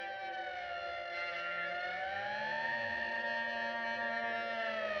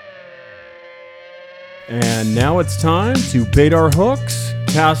And now it's time to bait our hooks,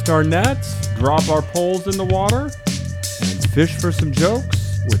 cast our nets, drop our poles in the water, and fish for some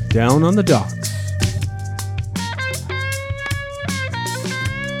jokes with Down on the Docks.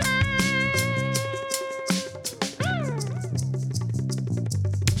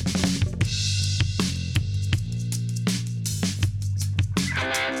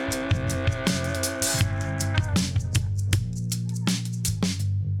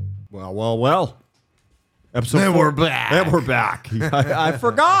 Well. Then we're back. And we're back. I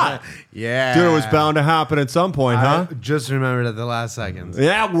forgot. Yeah. Dude, it was bound to happen at some point, huh? I just remembered at the last second.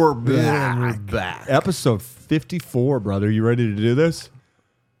 Yeah, we're back. And we're back. Episode 54, brother. You ready to do this?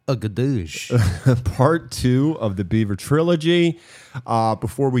 A gadoosh. Part 2 of the Beaver Trilogy.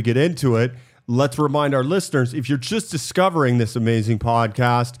 Before we get into it, let's remind our listeners, if you're just discovering this amazing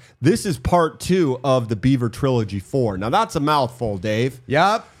podcast, this is part 2 of the Beaver Trilogy 4. Now, that's a mouthful, Dave.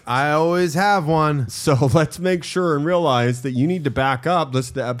 Yep. I always have one. So let's make sure and realize that you need to back up,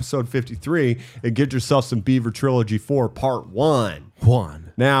 listen to episode 53, and get yourself some Beaver Trilogy 4 part 1.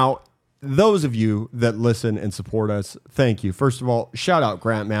 Now, those of you that listen and support us, thank you. First of all, shout out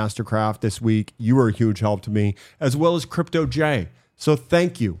Grant Mastercraft this week. You were a huge help to me, as well as Crypto J. So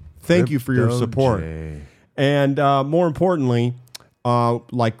thank you. Thank you for your support. And more importantly,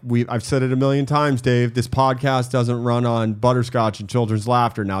 I've said it a million times, Dave, this podcast doesn't run on butterscotch and children's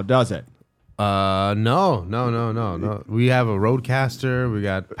laughter now, does it? No. We have a Roadcaster. We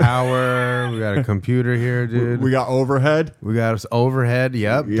got power. We got a computer here, dude. We got overhead. We got overhead.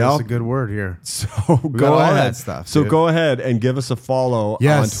 Yep. That's a good word here. So we got all that stuff. So dude. Go ahead and give us a follow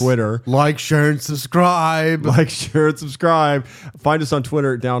on Twitter. Like, share, and subscribe. Find us on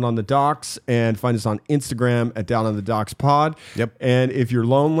Twitter at Down on the Docks, and find us on Instagram at Down on the Docks Pod. Yep. And if you're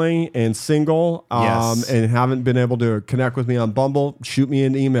lonely and single and haven't been able to connect with me on Bumble, shoot me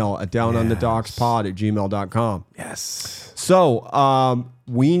an email at downonthedockspod@gmail.com. Yes. So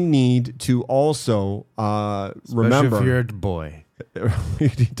we need to also remember. If you're a boy. We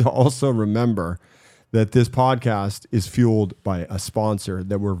need to also remember that this podcast is fueled by a sponsor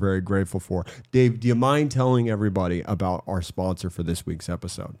that we're very grateful for. Dave, do you mind telling everybody about our sponsor for this week's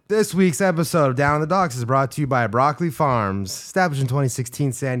episode? This week's episode of Down on the Docks is brought to you by Broccoli Farms, established in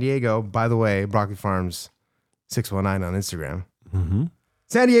 2016 San Diego. By the way, Broccoli Farms 619 on Instagram. Mm-hmm.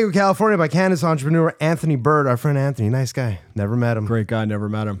 San Diego, California, by cannabis entrepreneur Anthony Bird. Our friend Anthony, nice guy. Never met him. Great guy, never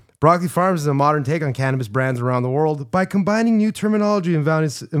met him. Broccoli Farms is a modern take on cannabis brands around the world. By combining new terminology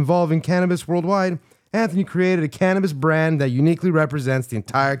involving cannabis worldwide, Anthony created a cannabis brand that uniquely represents the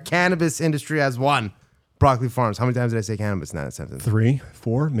entire cannabis industry as one. Broccoli Farms. How many times did I say cannabis in that sentence? 3,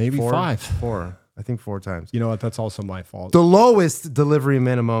 4, maybe 5. 4. I think 4 times. You know what? That's also my fault. The lowest delivery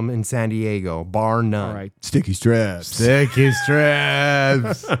minimum in San Diego, bar none. All right. Sticky strips. Sticky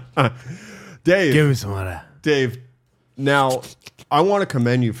strips. Dave. Give me some of that. Dave, now, I want to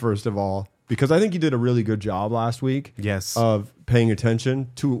commend you, first of all, because I think you did a really good job last week. Yes. Of paying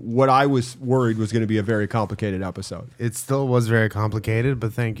attention to what I was worried was going to be a very complicated episode. It still was very complicated,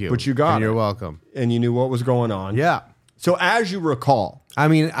 but thank you. But you got and it. You're welcome. And you knew what was going on. Yeah. So as you recall, I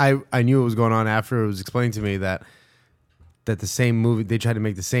mean, I knew what was going on after it was explained to me that the same movie, they tried to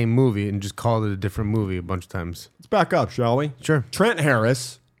make the same movie and just called it a different movie a bunch of times. let's back up, shall we? Sure. Trent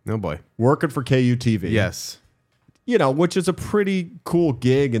Harris, No boy. working for KUTV. Yes. You know, which is a pretty cool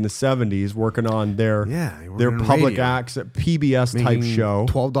gig in the 70s, working on their working public radio. acts at PBS type Making show.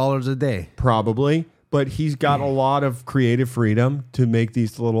 $12 a day. Probably. But he's got a lot of creative freedom to make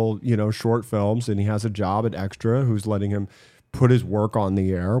these little, short films, and he has a job at Extra who's letting him put his work on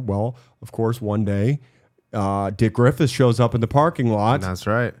the air. Well, of course, one day, Dick Griffiths shows up in the parking lot. That's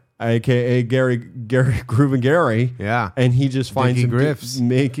right. AKA Gary Groovin' Gary. Yeah. And he just finds Dickie him Griffs.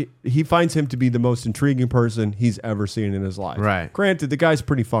 he finds him to be the most intriguing person he's ever seen in his life. Right. Granted, the guy's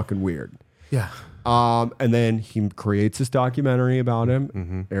pretty fucking weird. Yeah. And then he creates this documentary about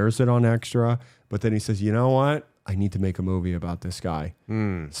him, airs it on Extra, but then he says, you know what? I need to make a movie about this guy.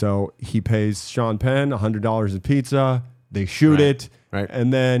 So he pays Sean Penn $100 in pizza. They shoot it. Right.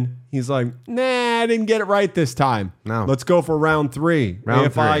 And then he's like, nah, I didn't get it right this time. No. Let's go for round 3. Round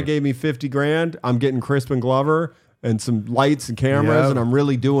AFI 3. gave me $50,000. I'm getting Crispin Glover and some lights and cameras, and I'm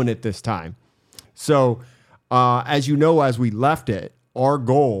really doing it this time. So, as you know, as we left it, our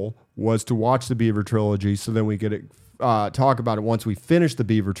goal was to watch the Beaver Trilogy so then we could talk about it once we finish the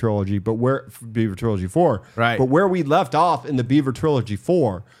Beaver Trilogy, Beaver Trilogy 4. Right. But where we left off in the Beaver Trilogy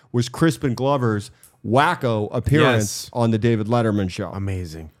 4 was Crispin Glover's wacko appearance on the David Letterman show.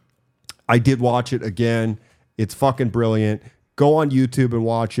 Amazing. I did watch it again. It's fucking brilliant. Go on YouTube and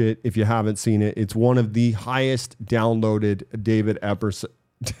watch it if you haven't seen it. It's one of the highest downloaded David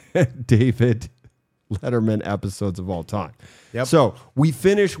Letterman episodes of all time. Yep. So we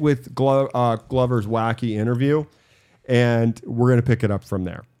finish with Glover's wacky interview, and we're going to pick it up from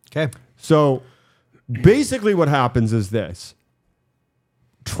there. Okay. So basically what happens is this.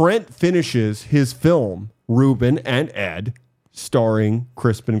 Trent finishes his film, Reuben and Ed, starring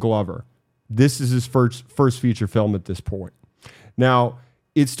Crispin Glover. This is his first feature film at this point. Now,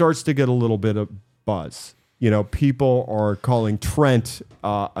 it starts to get a little bit of buzz. You know, people are calling Trent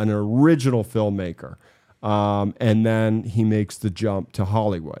an original filmmaker. And then he makes the jump to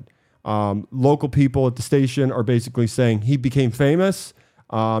Hollywood. Local people at the station are basically saying he became famous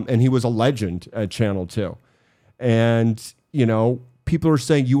and he was a legend at Channel 2. And, you know, people are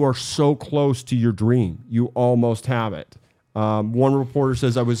saying you are so close to your dream. You almost have it. One reporter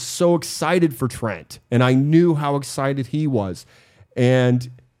says, I was so excited for Trent, and I knew how excited he was. And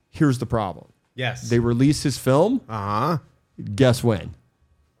here's the problem. Yes. They released his film. Uh-huh. Guess when?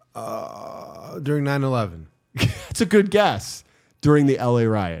 During 9/11. That's a good guess. During the LA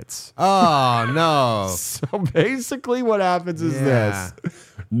riots. Oh, no. So basically what happens is Yeah. this.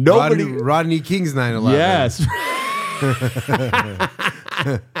 Nobody... Rodney King's 9/11. Yes.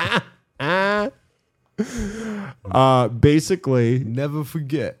 Basically, Never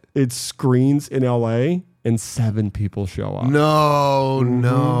forget. it screens in LA and 7 people show up. No.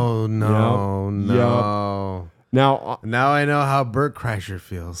 Yep. Now, Now I know how Bert Kreischer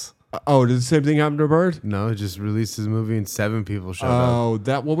feels. did the same thing happen to Bird? No, he just released his movie and 7 people showed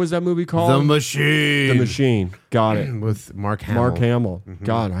up. What was that movie called? The Machine. The Machine. Got it. With Mark Hamill. Mark Hamill.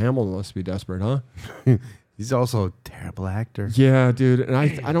 God, Hamill must be desperate, huh? He's also a terrible actor. Yeah, dude. And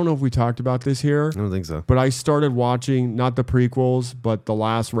I don't know if we talked about this here, I don't think so. but I started watching not the prequels, but the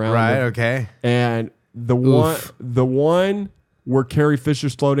last round. Right, okay. And the one where Carrie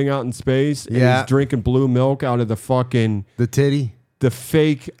Fisher's floating out in space and Yeah. he's drinking blue milk out of the fake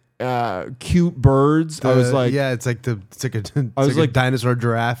cute birds. I was like, yeah, it's like a like, dinosaur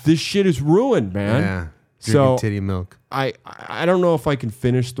giraffe. this shit is ruined, man. Yeah. So Drinking titty milk. I don't know if I can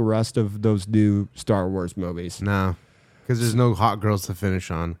finish the rest of those new Star Wars movies. No. Because there's no hot girls to finish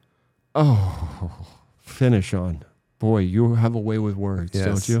on. Finish on. Boy, you have a way with words, Yes.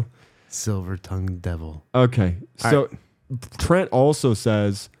 don't you? Silver-tongued devil. Okay. So Trent also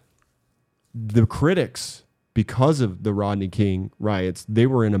says the critics, because of the Rodney King riots, they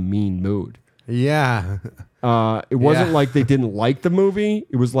were in a mean mood. Yeah. It wasn't Yeah. like they didn't like the movie.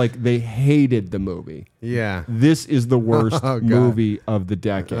 It was like they hated the movie. Yeah. This is the worst Oh, God. movie of the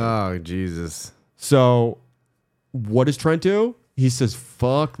decade. Oh, Jesus. So what does Trent do? He says,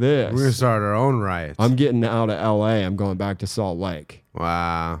 fuck this. We're going to start our own riots. I'm getting out of LA. I'm going back to Salt Lake.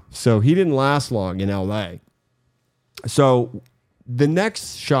 Wow. So he didn't last long in LA. So the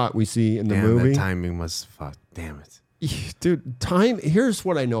next shot we see in the Damn, movie. the timing was fuck. Damn it. Dude, here's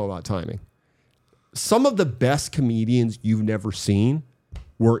what I know about timing. Some of the best comedians you've never seen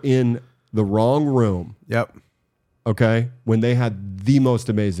were in the wrong room, Yep. okay, when they had the most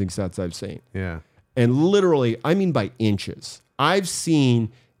amazing sets I've seen. Yeah. And literally, I mean by inches. I've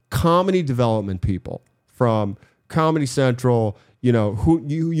seen comedy development people from Comedy Central, you know, who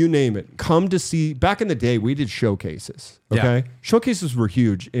you name it, come to see. Back in the day, we did showcases. Okay, Yeah. Showcases were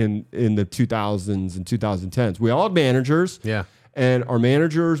huge in the 2000s and 2010s. We all had managers. Yeah. And our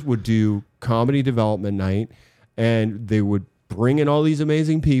managers would do comedy development night, and they would bring in all these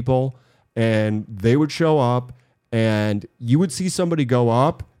amazing people, and they would show up, and you would see somebody go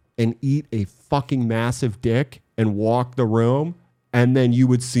up and eat a fucking massive dick and walk the room, and then you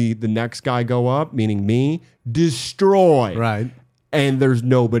would see the next guy go up, meaning me, destroy. Right. And there's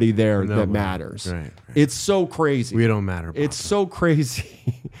nobody there that Nobody. matters. Right. It's so crazy. We don't matter. It's so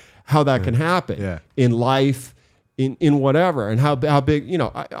crazy how that can happen Yeah. in life, in whatever, and how big, you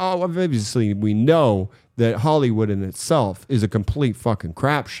know, obviously we know that Hollywood in itself is a complete fucking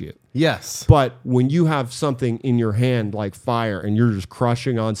crapshoot. Yes. But when you have something in your hand like fire and you're just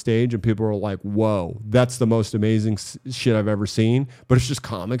crushing on stage and people are like, whoa, that's the most amazing shit I've ever seen. But it's just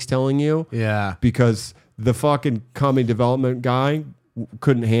comics telling you. Yeah. Because the fucking comedy development guy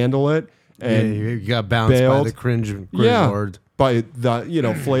couldn't handle it. And you got bounced bailed. by the cringe yeah, lord. by the, you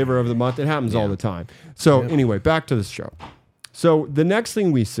know, flavor of the month. It happens all the time. So anyway, back to the show. So the next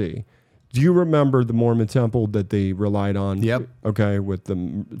thing we see, do you remember the Mormon temple that they relied on? Yep. Okay, with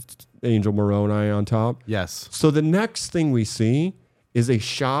the angel Moroni on top? Yes. So the next thing we see is a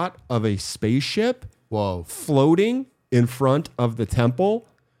shot of a spaceship Whoa. floating in front of the temple.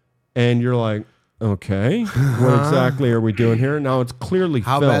 And you're like, okay, what exactly are we doing here? Now it's clearly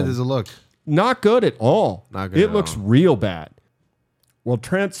How filmed. bad does it look? Not good at all. Not good It at looks all. real bad. Well,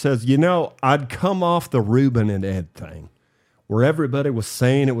 Trent says, you know, I'd come off the Reuben and Ed thing where everybody was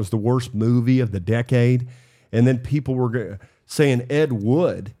saying it was the worst movie of the decade. And then people were saying Ed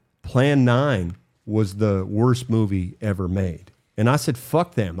Wood, Plan 9, was the worst movie ever made. And I said,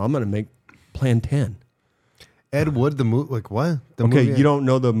 fuck them. I'm going to make Plan 10. Ed Wood, the movie, like what? The Okay, movie? you don't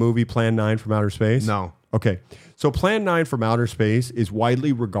know the movie Plan 9 from Outer Space? No. Okay, so Plan 9 from Outer Space is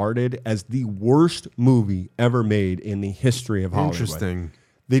widely regarded as the worst movie ever made in the history of Hollywood. Interesting.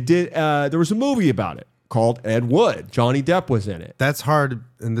 They did. There was a movie about it called Ed Wood. Johnny Depp was in it. That's hard,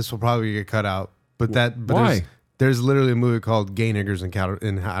 and this will probably get cut out. But why? There's literally a movie called Gay Niggers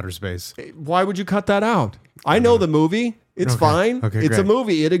in Outer Space. Why would you cut that out? I know the movie. It's fine. Okay, it's great. a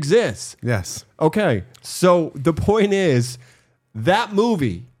movie. It exists. Yes. Okay, so the point is that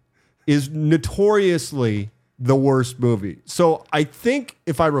movie is notoriously the worst movie. So I think,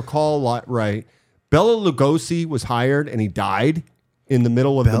 if I recall right, Bela Lugosi was hired and he died in the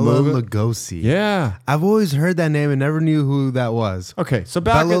middle of the movie. Bela Lugosi. Yeah. I've always heard that name and never knew who that was. Okay, so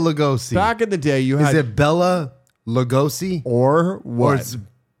Bela Lugosi. back in the day, you had... Is it Bela Lugosi? Or what? Or it's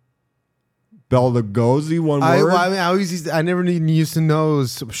Bela Lugosi, one word? I never used to know it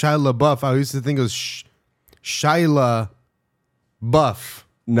was Shia LaBeouf. I used to think it was Shia LaBeouf.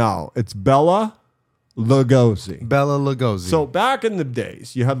 No, it's Bela Lugosi. Bela Lugosi. So back in the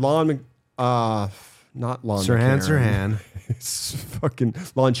days, you had not Lon Sirhan McCarran. Sirhan. It's fucking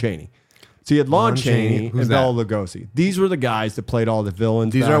Lon Chaney. So you had Lon Chaney Who's and Bela Lugosi. These were the guys that played all the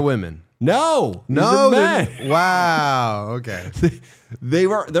villains. These are women. No, these are men. Wow. Okay.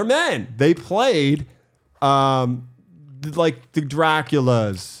 They're men. They played like the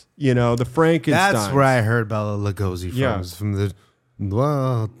Draculas, the Frankenstein. That's where I heard Bela Lugosi from. Yeah. It's from the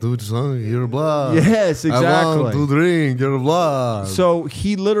to drink your blood. Yes, exactly. I want to drink your blood. So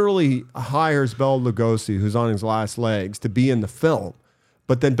he literally hires Bela Lugosi, who's on his last legs, to be in the film.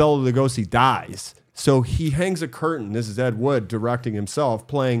 But then Bela Lugosi dies. So he hangs a curtain. This is Ed Wood directing himself,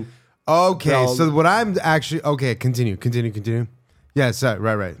 playing. Okay, so what I'm actually... Okay, continue. Yeah, so,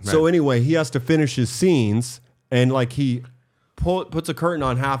 right. So anyway, he has to finish his scenes, and like he puts a curtain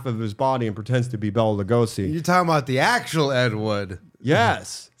on half of his body and pretends to be Bela Lugosi. You're talking about the actual Ed Wood.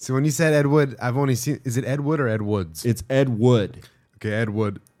 Yes. So when you said Ed Wood, I've only seen... Is it Ed Wood or Ed Woods? It's Ed Wood. Okay, Ed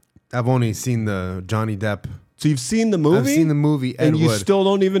Wood. I've only seen the Johnny Depp. So you've seen the movie? I've seen the movie, Ed and you Wood. still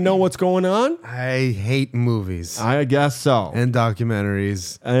don't even know what's going on? I hate movies. I guess so. And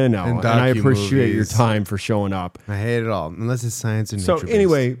documentaries. I know. And I appreciate your docu-movies. time for showing up. I hate it all, unless it's science and So nature-based.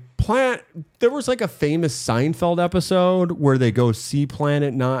 anyway, there was like a famous Seinfeld episode where they go see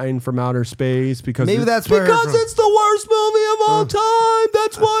Planet 9 from outer space because Maybe that's where it's the worst movie of all time.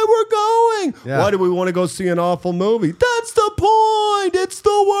 That's why we're going. Yeah. Why do we want to go see an awful movie? That's the point. It's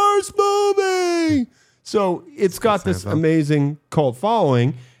the worst movie. So it's got this amazing cult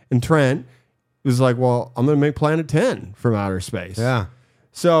following, and Trent was like, well, I'm going to make Planet 10 from outer space. Yeah.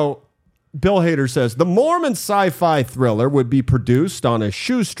 So Bill Hader says, the Mormon sci-fi thriller would be produced on a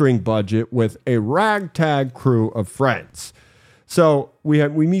shoestring budget with a ragtag crew of friends. So we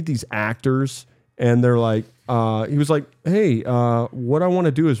meet these actors, and they're like, he was like, hey, what I want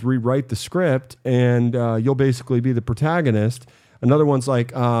to do is rewrite the script, and you'll basically be the protagonist. Another one's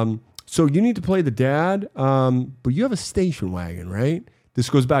like, so you need to play the dad, but you have a station wagon, right? This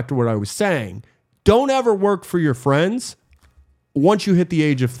goes back to what I was saying. Don't ever work for your friends once you hit the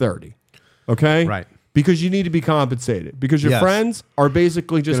age of 30, okay? Right. Because you need to be compensated. Because your friends are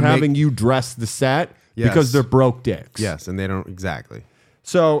basically just having you dress the set because they're broke dicks. Yes, and they don't exactly.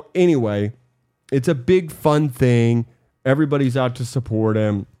 So anyway, it's a big fun thing. Everybody's out to support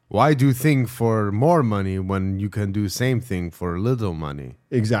him. Why do thing for more money when you can do same thing for little money?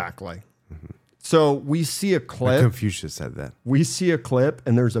 Exactly. So we see a clip. Confucius said that. We see a clip,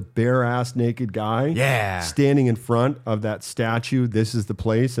 and there's a bare-ass naked guy standing in front of that statue, This Is the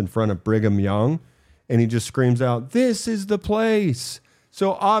Place, in front of Brigham Young. And he just screams out, this is the place.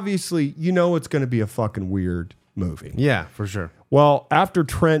 So obviously, it's going to be a fucking weird movie. Yeah, for sure. Well, after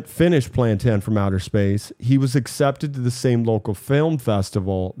Trent finished Plan 10 from outer space, he was accepted to the same local film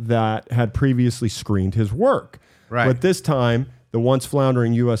festival that had previously screened his work. Right. But this time, the once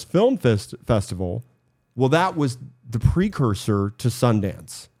floundering U.S. Film Festival, well, that was the precursor to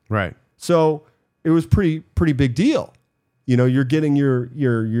Sundance. Right. So it was pretty big deal. You're getting your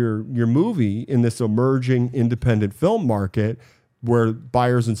movie in this emerging independent film market where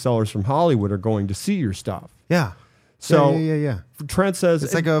buyers and sellers from Hollywood are going to see your stuff. Yeah. So yeah. Trent says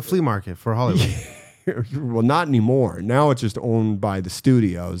it's like a flea market for Hollywood. Well, not anymore. Now it's just owned by the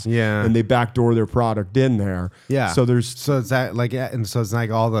studios. Yeah. And they backdoor their product in there. Yeah. So it's like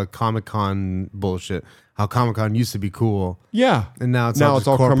all the Comic-Con bullshit. how Comic-Con used to be cool. Yeah. And now it's all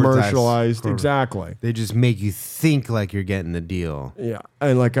corporatized. commercialized. Exactly. They just make you think like you're getting a deal. Yeah.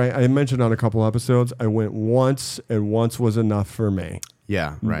 And like I mentioned on a couple episodes, I went once, and once was enough for me.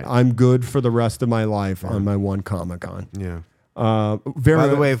 Yeah, right. I'm good for the rest of my life on my one Comic-Con. Yeah. Very, By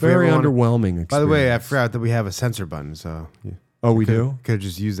the way, if very we ever underwhelming experience. By the way, I forgot that we have a censor button, so yeah. Oh, we do? Could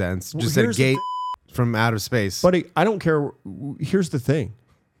just use that and just Well, said here's the gay from outer space. Buddy, I don't care. Here's the thing.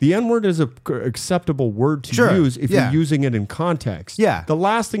 The N-word is an acceptable word to Sure, use if yeah. you're using it in context. Yeah. The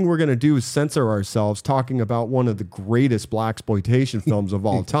last thing we're going to do is censor ourselves talking about one of the greatest blaxploitation films of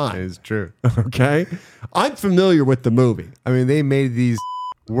all time. It's true. Okay? I'm familiar with the movie. I mean, they made these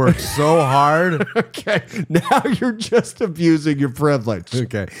work so hard. Okay. Now you're just abusing your privilege.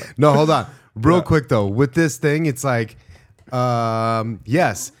 Okay. No, hold on. Real quick, though. With this thing, it's like,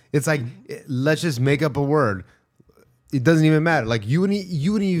 yes. It's like, let's just make up a word. It doesn't even matter. Like you wouldn't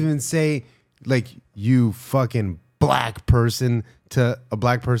even say like you fucking black person to a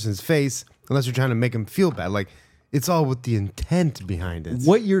black person's face unless you're trying to make them feel bad. Like it's all with the intent behind it.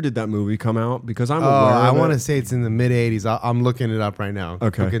 What year did that movie come out? Because I'm aware I of want it. to say it's in the mid 80s. I'm looking it up right now.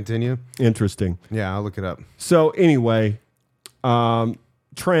 Okay. We'll continue. Interesting. Yeah, I'll look it up. So anyway,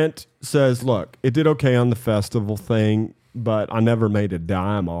 Trent says, look, it did okay on the festival thing, but I never made a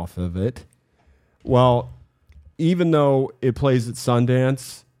dime off of it. Well, even though it plays at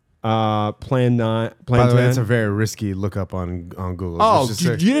Sundance, Plan 10. By the way, it's a very risky lookup on Google. Oh,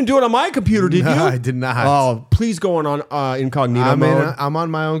 you didn't do it on my computer, did you? No, I did not. Oh, please go on incognito mode. I'm on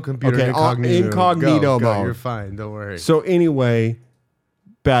my own computer. Okay, incognito Go. mode. You're fine. Don't worry. So anyway,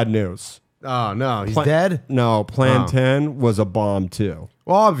 bad news. Oh, no. He's dead? No, Plan 10 was a bomb too.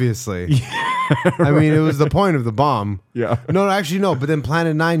 Well, obviously. I mean, it was the point of the bomb. Yeah. No, actually, no. But then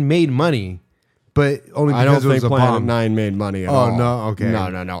Planet 9 made money. But only I because don't it was think a Planet bomb. 9 made money at all. Oh, no? Okay.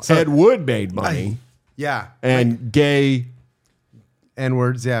 No. So- Ed Wood made money. Yeah. And gay,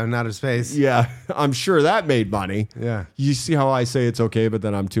 N-words, yeah, in outer space. yeah, I'm sure that made money. Yeah. You see how I say it's okay, but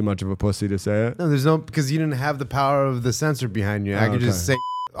then I'm too much of a pussy to say it? No, there's no, because you didn't have the power of the censor behind you. I could just Okay.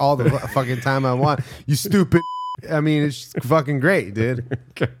 say all the fucking time I want. You stupid. I mean, it's fucking great, dude.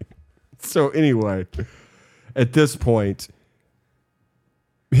 Okay. So anyway, at this point,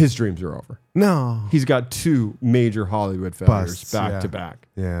 his dreams are over. No. He's got two major Hollywood failures Busts, back yeah. to back.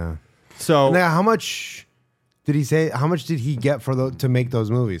 Yeah. So Now, how much did he say? How much did he get to make those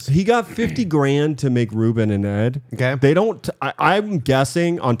movies? he got 50 grand to make Ruben and Ed. Okay. They don't, I'm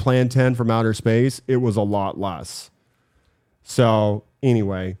guessing on Plan 10 from Outer Space, it was a lot less. So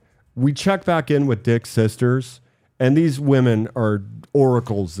anyway, we check back in with Dick's sisters, and these women are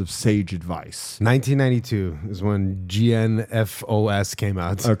oracles of sage advice. 1992 is when GNFOS came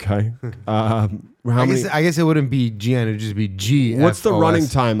out. Okay. How many? I guess it wouldn't be GN, it'd just be GFOS. What's the running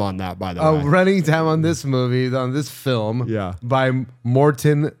time on that, by the way? Running time on this movie, on this film, Yeah. by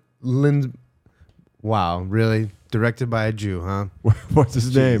Morton Lind. Wow, really? Directed by a Jew, huh? What's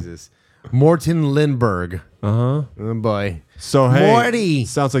his name? Jesus. Morton Lindbergh. Uh-huh. Oh boy. So, hey. Morty.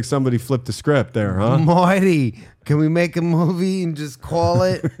 Sounds like somebody flipped the script there, huh? Morty. Can we make a movie and just call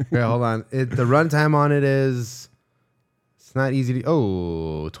it? Wait, hold on. The runtime on it is. It's not easy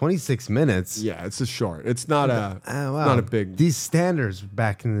to. 26 minutes. Yeah, it's a short. It's not a. Oh, wow. Not a big. These standards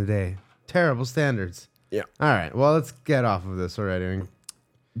back in the day. Terrible standards. Yeah. All right. Well, let's get off of this already.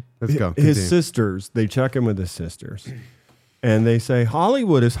 Let's go. His Continue. sisters. They check in with his sisters, and they say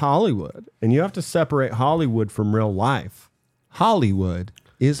Hollywood is Hollywood, and you have to separate Hollywood from real life. Hollywood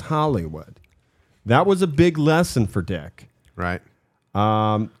is Hollywood. That was a big lesson for Dick. Right.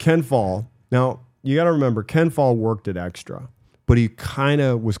 Ken Fall. Now, you got to remember, Ken Fall worked at Extra, but he kind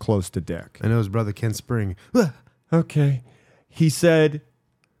of was close to Dick. I know his brother Ken Spring. Okay. He said,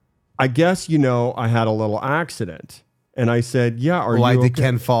 I guess, I had a little accident. And I said, yeah, are Why you did okay?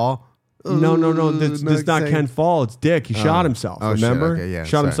 Ken fall? No. This is not Ken Fall. It's Dick. He shot himself. Oh, shit. Remember? Okay, yeah, shot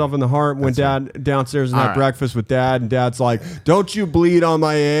sorry. himself in the heart. Went downstairs and had right. breakfast with Dad. And Dad's like, don't you bleed on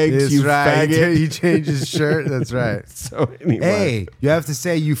my eggs, That's you right. faggot. He changed his shirt. That's right. So anyway. Hey, you have to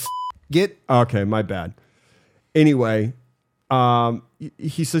say you get. Okay, my bad. Anyway,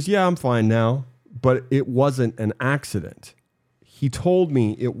 he says, yeah, I'm fine now, but it wasn't an accident. He told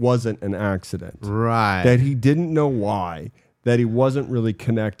me it wasn't an accident. Right. That he didn't know why, that he wasn't really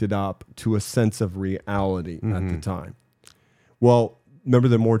connected up to a sense of reality at the time. Well, remember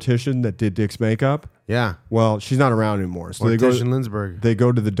the mortician that did Dick's makeup? Yeah. Well, she's not around anymore. So Mortician Lindsberg. they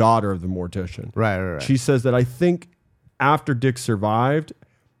go to the daughter of the mortician. Right. She says that I think after Dick survived,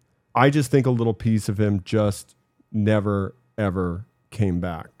 I just think a little piece of him just never, ever came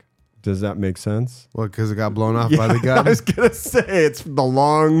back. Does that make sense? What, because it got blown off by the gun? I was going to say, it's the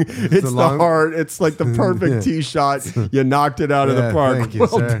heart. It's like the perfect tee shot. You knocked it out of the park. Thank you, well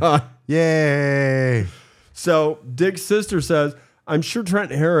sir. done. Yay. So Dick's sister says, I'm sure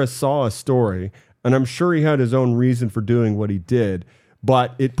Trent Harris saw a story, and I'm sure he had his own reason for doing what he did,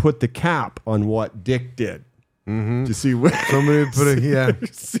 but it put the cap on what Dick did. Mm-hmm. Do you see what somebody put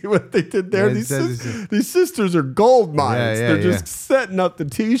it? See what they did there? Yeah, these sisters are gold mines. Yeah, They're just setting up the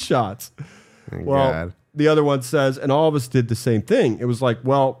tee shots. God. The other one says, and all of us did the same thing. It was like,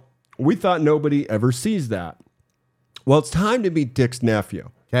 well, we thought nobody ever sees that. Well, it's time to meet Dick's nephew.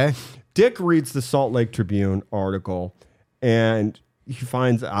 Okay. Dick reads the Salt Lake Tribune article, and he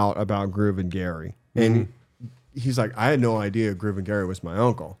finds out about Groove and Gary, and he's like, I had no idea Groove and Gary was my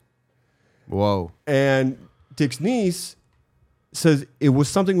uncle. Whoa. And Dick's niece says it was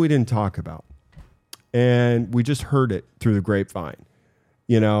something we didn't talk about. And we just heard it through the grapevine,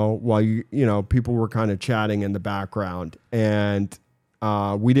 while people were kind of chatting in the background. And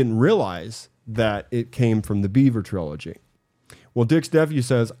we didn't realize that it came from the Beaver trilogy. Well, Dick's nephew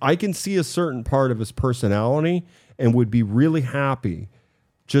says, I can see a certain part of his personality and would be really happy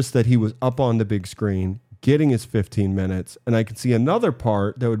just that he was up on the big screen getting his 15 minutes. And I can see another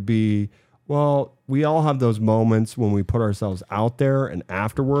part that would be, well, we all have those moments when we put ourselves out there, and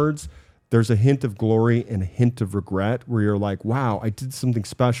afterwards there's a hint of glory and a hint of regret where you're like, wow, I did something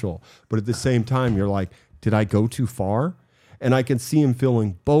special. But at the same time, you're like, did I go too far? And I can see him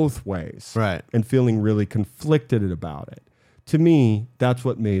feeling both ways, right, and feeling really conflicted about it. To me, that's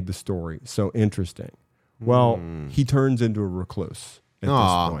what made the story so interesting. Well, he turns into a recluse at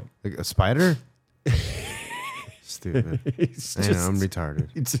this point. Like a spider? Stupid. I'm retarded.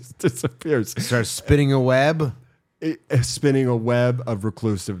 He just disappears. Starts spinning a web. Spinning a web of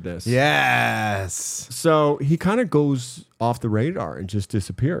reclusiveness. Yes. So he kind of goes off the radar and just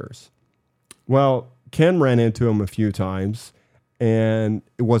disappears. Well, Ken ran into him a few times, and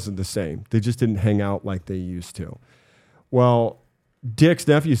it wasn't the same. They just didn't hang out like they used to. Well, Dick's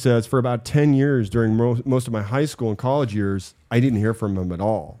nephew says, for about 10 years during most of my high school and college years, I didn't hear from him at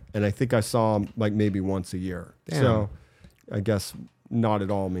all. And I think I saw him like maybe once a year. Damn. So I guess not at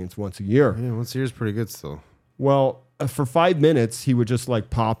all means once a year. Yeah, once a year is pretty good still. Well, for 5 minutes, he would just like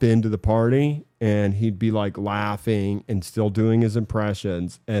pop into the party and he'd be like laughing and still doing his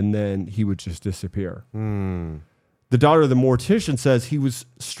impressions. And then he would just disappear. The daughter of the mortician says he was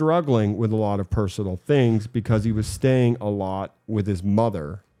struggling with a lot of personal things because he was staying a lot with his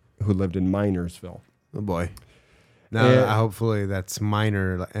mother, who lived in Minersville. Oh, boy. Now, hopefully that's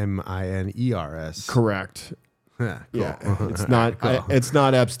minor, M-I-N-E-R-S. Correct. Yeah, cool. Yeah, it's not. Cool. It's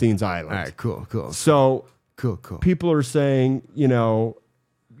not Epstein's Island. All right, cool. So, cool. People are saying,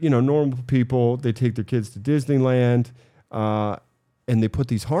 normal people, they take their kids to Disneyland, and they put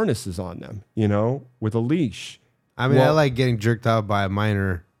these harnesses on them, with a leash. I mean, I like getting jerked out by a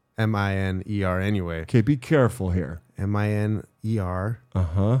minor, M-I-N-E-R anyway. Okay, be careful here. M-I-N-E-R.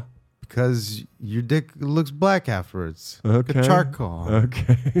 Uh-huh. Because your dick looks black afterwards. Okay. Like a charcoal.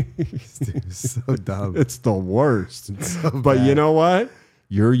 Okay. It's so dumb. It's the worst. It's so but bad. you know what?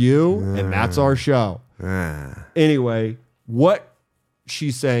 You're you, and that's our show. Anyway, what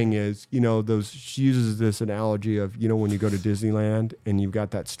she's saying is, she uses this analogy of, when you go to Disneyland and you've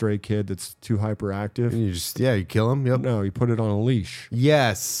got that stray kid that's too hyperactive. And you kill him. Yep. No, you put it on a leash.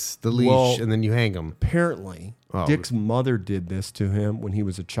 Yes, the leash, and then you hang him. Apparently, Dick's mother did this to him when he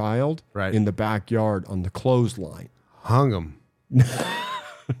was a child, right, in the backyard on the clothesline. Hung him.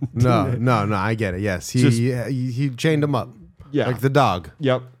 No, I get it. Yes, he chained him up. Yeah, like the dog.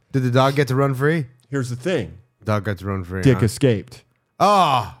 Yep. Did the dog get to run free? Here's the thing. Dog got to run free. Dick escaped.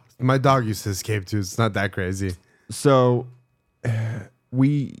 Oh, my dog used to escape too. It's not that crazy. So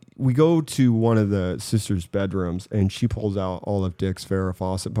we go to one of the sisters' bedrooms, and she pulls out all of Dick's Farrah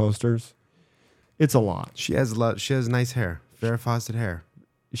Fawcett posters. It's a lot. She has nice hair. Farrah Fawcett hair.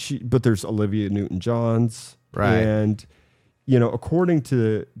 But there's Olivia Newton-John's. Right. And, according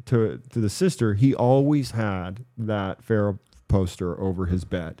to the sister, he always had that Farrah poster over his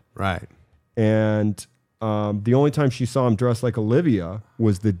bed. Right. And the only time she saw him dressed like Olivia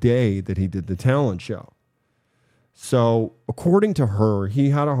was the day that he did the talent show. So according to her, he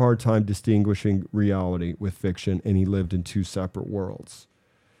had a hard time distinguishing reality with fiction, and he lived in two separate worlds.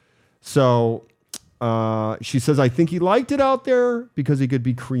 So she says, I think he liked it out there because he could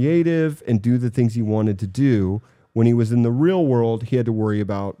be creative and do the things he wanted to do. When he was in the real world, he had to worry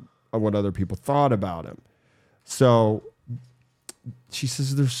about what other people thought about him. So she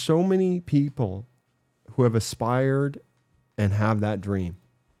says there's so many people who have aspired and have that dream.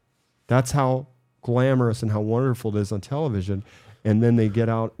 That's how glamorous and how wonderful it is on television. And then they get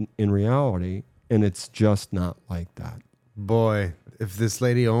out in reality, and it's just not like that. Boy, if this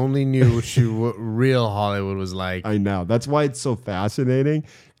lady only knew what real Hollywood was like. I know. That's why it's so fascinating.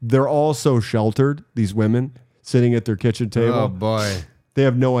 They're all so sheltered, these women sitting at their kitchen table. Oh, boy. They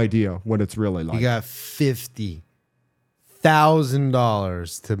have no idea what it's really like. He got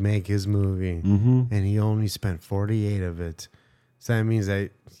 $50,000 to make his movie, and he only spent 48 of it. So that means that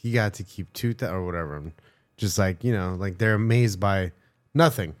he got to keep 2,000 or whatever. Just like, like they're amazed by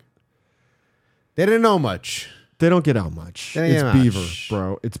nothing. They didn't know much. They don't get out much. It's Beaver,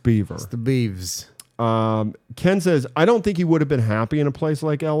 bro. It's Beaver. It's the Beavs. Ken says, I don't think he would have been happy in a place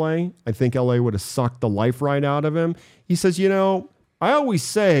like L.A. I think L.A. would have sucked the life right out of him. He says, I always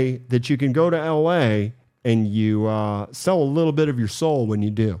say that you can go to L.A. and you sell a little bit of your soul when you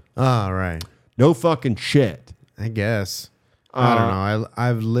do. Oh, right. No fucking shit. I guess. I don't know.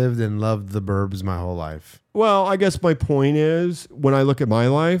 I've lived and loved the burbs my whole life. Well, I guess my point is, when I look at my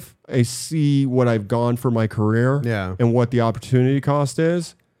life, I see what I've gone for my career and what the opportunity cost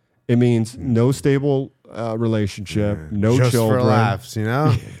is. It means no stable relationship, no just children. For laughs,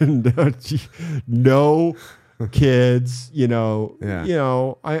 no kids,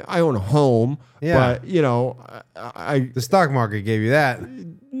 I own a home, but the stock market gave you that.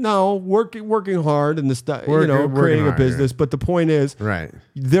 No, working hard and creating a business. But the point is,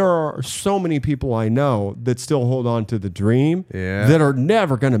 there are so many people I know that still hold on to the dream that are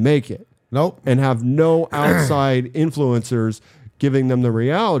never going to make it. Nope. And have no outside influencers giving them the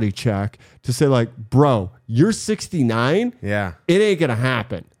reality check to say, like, bro, you're 69. Yeah. It ain't going to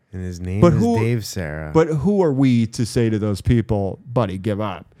happen. And his name is Dave Sarah. But who are we to say to those people, buddy, give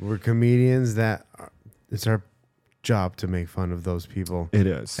up? We're comedians it's our job to make fun of those people. It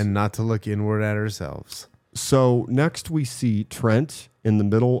is. And not to look inward at ourselves. So next we see Trent in the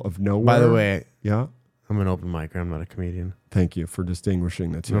middle of nowhere. By the way, yeah, I'm an open micer. I'm not a comedian. Thank you for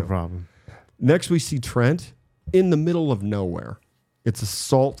distinguishing the two. No problem. Next we see Trent in the middle of nowhere. It's a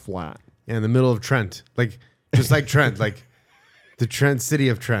salt flat. Yeah, in the middle of Trent. Just like Trent. Like the Trent city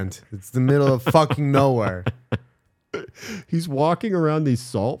of Trent. It's the middle of fucking nowhere. He's walking around these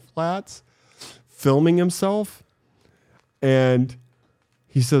salt flats, filming himself. And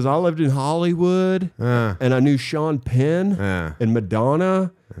he says, I lived in Hollywood, and I knew Sean Penn and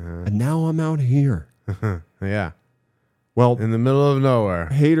Madonna, and now I'm out here. Yeah. Well, in the middle of nowhere.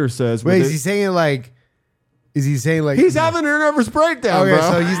 Hater says, wait, is he saying like... He's having a nervous breakdown, okay,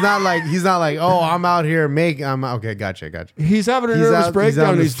 bro. so he's not like, oh, I'm out here okay, gotcha. He's having a nervous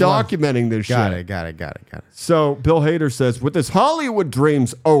breakdown. He's documenting this shit. Got it. So Bill Hader says, with his Hollywood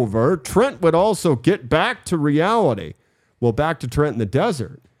dreams over, Trent would also get back to reality. Well, back to Trent in the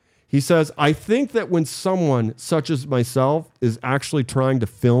desert. He says, I think that when someone such as myself is actually trying to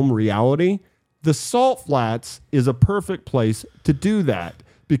film reality, the salt flats is a perfect place to do that.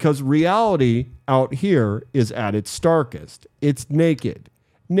 Because reality out here is at its starkest. It's naked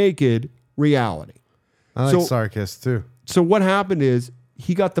reality. I like sarcasm too. So what happened is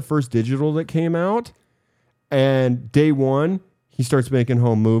he got the first digital that came out, and day one, he starts making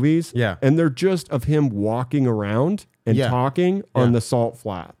home movies. Yeah. And they're just of him walking around and talking on the salt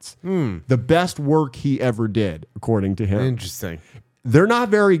flats. The best work he ever did, according to him. Interesting. They're not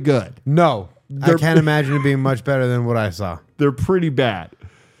very good. No. I can't imagine it being much better than what I saw. They're pretty bad.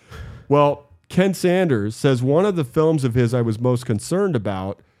 Well, Ken Sanders says one of the films of his I was most concerned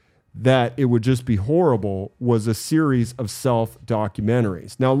about that it would just be horrible was a series of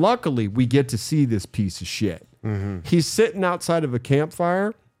self-documentaries. Now, luckily, we get to see this piece of shit. He's sitting outside of a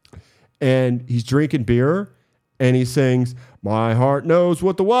campfire, and he's drinking beer, and he sings, my heart knows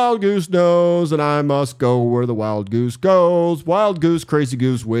what the wild goose knows, and I must go where the wild goose goes. Wild goose, crazy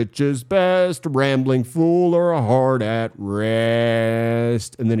goose, which is best? A rambling fool or a heart at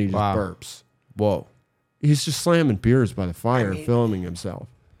rest? And then he just burps. Whoa. He's just slamming beers by the fire, filming himself.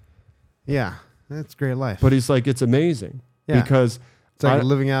 Yeah, that's great life. But he's like, it's amazing. Yeah. Because it's like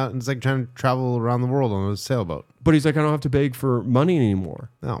living out, it's like trying to travel around the world on a sailboat. But he's like, I don't have to beg for money anymore.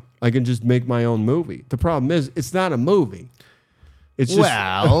 No. I can just make my own movie. The problem is, it's not a movie. It's just,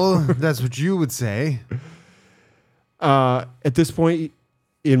 well, that's what you would say. At this point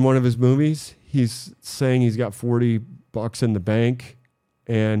in one of his movies, he's saying he's got $40 in the bank,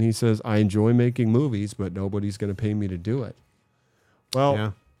 and he says, I enjoy making movies, but nobody's going to pay me to do it.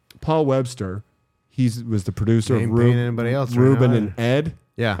 Well, Paul Webster, he was the producer of Ruben and Ed.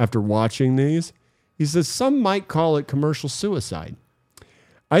 Yeah. After watching these, he says, some might call it commercial suicide.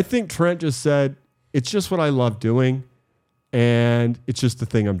 I think Trent just said, it's just what I love doing. And it's just the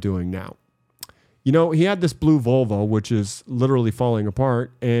thing I'm doing now. You know, he had this blue Volvo, which is literally falling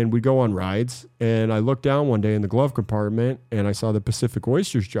apart, and we'd go on rides. And I looked down one day in the glove compartment, and I saw the Pacific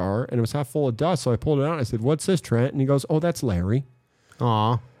Oysters jar, and it was half full of dust. So I pulled it out. And I said, "What's this, Trent?" And he goes, "Oh, that's Larry."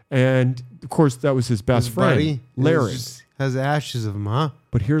 Aw. And of course, that was his best friend, buddy, Larry. Has ashes of him, huh?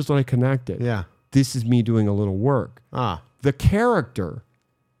 But here's what I connected. Yeah. This is me doing a little work. The character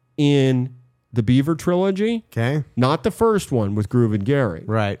in the Beaver trilogy, Okay. not the first one with Groove and Gary.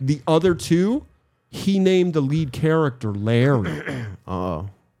 Right. The other two, he named the lead character Larry. Oh.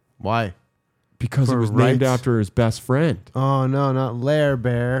 Why? Because For it was named rights? after his best friend. Oh no, not Lair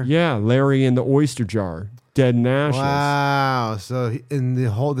Bear. Yeah, Larry in the oyster jar, dead in ashes. Wow. So in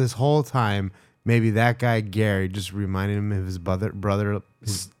this whole time, maybe that guy Gary just reminded him of his brother,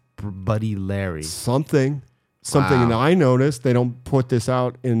 his buddy Larry. Something Wow. that I noticed. They don't put this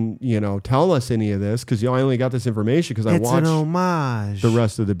out and tell us any of this because I only got this information because I It's an watched homage. the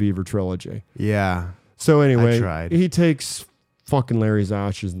rest of the Beaver trilogy. Yeah. So anyway, I tried. he takes fucking Larry's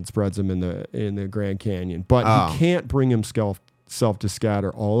ashes and spreads them in the Grand Canyon, but Oh. he can't bring himself to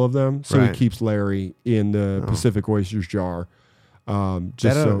scatter all of them, so Right. he keeps Larry in the Pacific Oysters jar. Just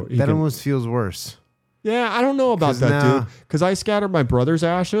That, so he that can, almost feels worse. yeah, I don't know about 'Cause that, now- dude, because I scattered my brother's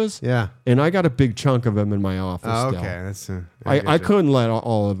ashes, Yeah. and I got a big chunk of them in my office. Oh, still. okay. That's. I get you. couldn't let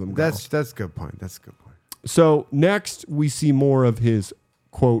all of them go. That's a good point. That's a good point. So next we see more of his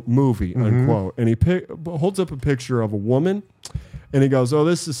quote movie unquote, and he holds up a picture of a woman, and he goes, "Oh,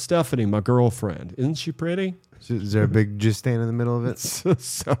 this is Stephanie, my girlfriend. Isn't she pretty?" Is there a big jizz stain in the middle of it? So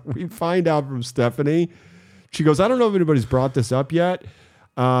we find out from Stephanie. She goes, "I don't know if anybody's brought this up yet,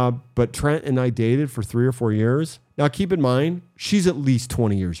 but Trent and I dated for 3 or 4 years. Now keep in mind, she's at least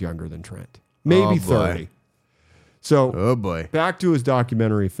 20 years younger than Trent, maybe Oh, boy. 30. So Oh boy. back to his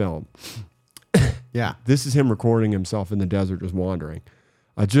documentary film. Yeah. This is him recording himself in the desert just wandering.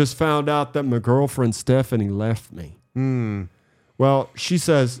 I just found out that my girlfriend Stephanie left me. Well, she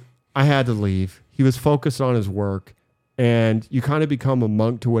says, I had to leave. He was focused on his work, and you kind of become a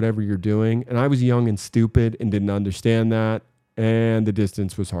monk to whatever you're doing. And I was young and stupid and didn't understand that, and the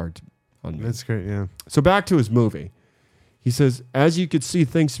distance was hard on me. That's great. Yeah. So back to his movie. He says, as you could see,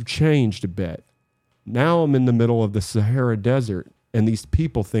 things have changed a bit. Now I'm in the middle of the Sahara Desert, and these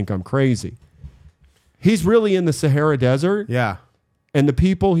people think I'm crazy. He's really in the Sahara Desert, Yeah. and the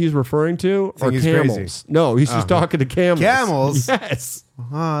people he's referring to are Think he's camels. crazy. No, he's just talking to camels. Camels? Yes. Oh,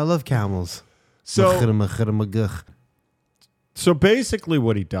 I love camels. So basically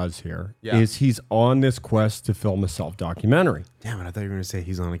what he does here is he's on this quest to film a self-documentary. Damn it! I thought you were going to say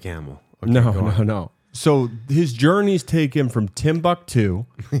he's on a camel. No. So his journeys take him from Timbuktu.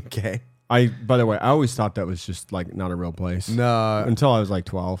 Okay. By the way, I always thought that was just like not a real place. No. Until I was like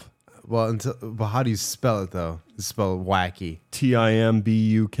 12. But how do you spell it though? It's spelled wacky.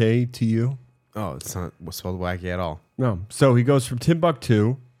 Timbuktu. Oh, it's not spelled wacky at all. No. So he goes from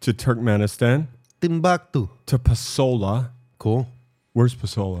Timbuktu to Turkmenistan Timbuktu. to Pasola. Cool. Where's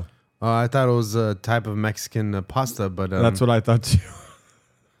Pasola? I thought it was a type of Mexican pasta, but That's what I thought too.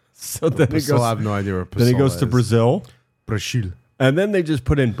 So then he Pasola, I goes. have no idea where Pasola Then he goes to is. Brazil, Brazil. and then they just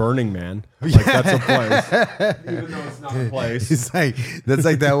put in Burning Man. Like that's a place, even though it's not a place. It's like that's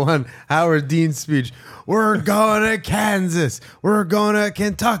like that one Howard Dean speech. We're going to Kansas. We're going to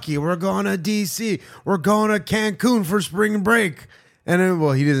Kentucky. We're going to DC. We're going to Cancun for spring break. And then,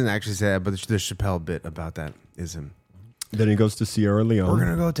 well, he doesn't actually say that, but the Chappelle bit about that is him. Then he goes to Sierra Leone. We're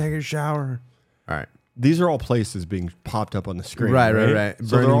gonna go take a shower. All right. These are all places being popped up on the screen. Right.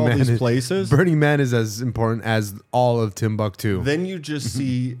 So they're all these places. Burning Man is as important as all of Timbuktu. Then you just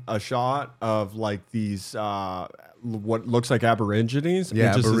see a shot of like these what looks like Aborigines.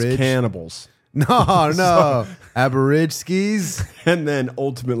 Yeah, and just as Aborig. cannibals. No. Aborigines. And then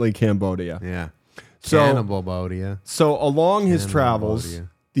ultimately Cambodia. Yeah. So- Cannibal Bodia. So along his travels, Cambodia.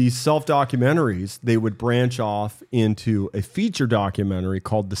 these self-documentaries, they would branch off into a feature documentary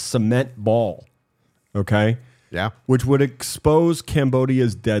called The Cement Ball. Okay? Yeah. Which would expose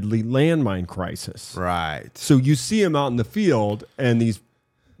Cambodia's deadly landmine crisis. Right. So you see him out in the field, and these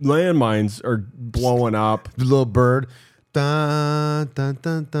landmines are blowing up. The little bird. Dun, dun,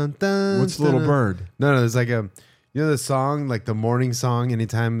 dun, dun, dun, What's the little dun. bird? No, there's like a, you know the song, like the morning song,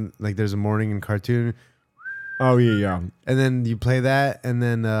 anytime like there's a morning in cartoon, Oh, yeah. and then you play that, and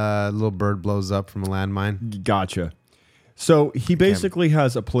then a little bird blows up from a landmine. Gotcha. So he basically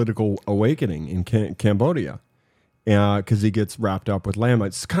has a political awakening in Cambodia because he gets wrapped up with landmines.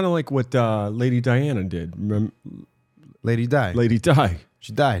 It's kind of like what Lady Diana did. Remember? Lady died. Lady Di.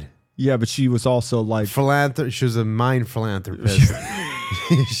 She died. Yeah, but she was also like... She was a mine philanthropist.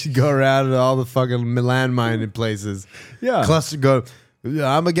 She'd go around to all the fucking landmine places. Yeah. Cluster go.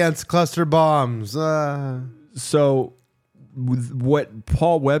 Yeah, I'm against cluster bombs. So what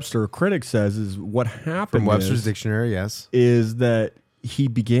Paul Webster, a critic, says is what happened From Webster's dictionary, yes. is that he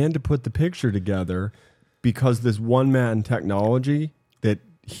began to put the picture together because this one-man technology that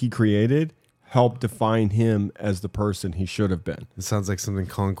he created helped define him as the person he should have been. It sounds like something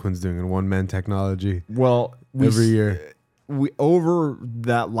Colin Quinn's doing in one-man technology. Well, every year. We over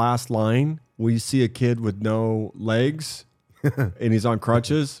that last line, we see a kid with no legs and he's on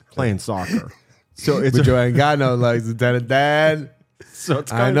crutches playing soccer. So it's but you ain't got no legs, Lieutenant Dan. So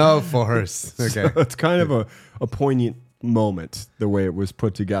it's I know, Forrest. Okay. So it's kind of a poignant moment, the way it was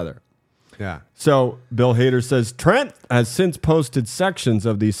put together. Yeah. So Bill Hader says, Trent has since posted sections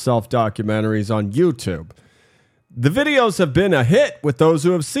of these self-documentaries on YouTube. The videos have been a hit with those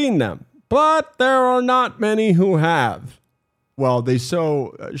who have seen them, but there are not many who have. Well, they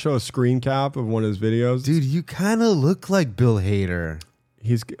show a screen cap of one of his videos. Dude, you kind of look like Bill Hader.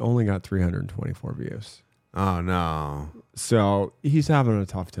 He's only got 324 views. Oh, no. So he's having a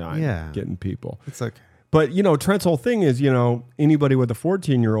tough time getting people. It's okay. But, Trent's whole thing is, anybody with a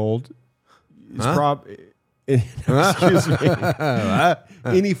 14-year-old is probably... Excuse me.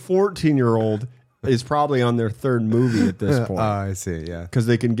 Any 14-year-old is probably on their third movie at this point. Oh, I see, yeah. Because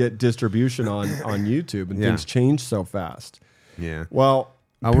they can get distribution on YouTube, and things change so fast. Yeah. Well...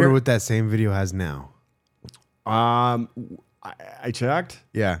 I wonder what that same video has now. I checked.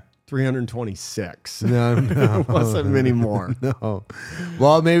 Yeah. 326. No. It wasn't many more. No.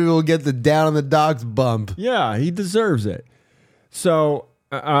 Well, maybe we'll get the down on the docks bump. Yeah, he deserves it. So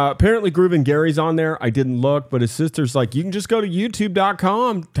apparently Groove and Gary's on there. I didn't look, but his sister's like, you can just go to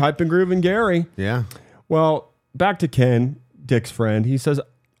youtube.com, type in Groove and Gary. Yeah. Well, back to Ken, Dick's friend. He says,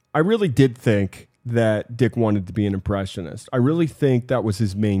 I really did think that Dick wanted to be an impressionist. I really think that was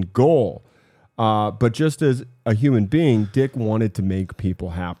his main goal. But just as a human being, Dick wanted to make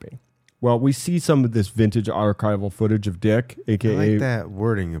people happy. Well, we see some of this vintage archival footage of Dick, a.k.a. I like that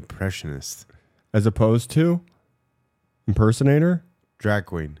wording, impressionist. As opposed to impersonator? Drag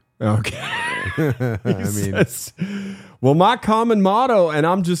queen. Okay. Says, well, my common motto, and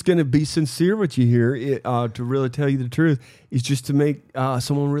I'm just going to be sincere with you here, to really tell you the truth, is just to make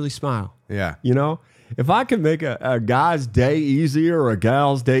someone really smile. Yeah. If I can make a guy's day easier or a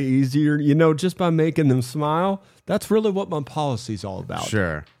gal's day easier, just by making them smile, that's really what my policy's all about.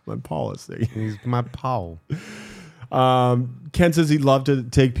 Sure. My policy. He's my pal. Ken says he'd love to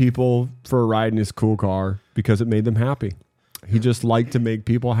take people for a ride in his cool car because it made them happy. He just liked to make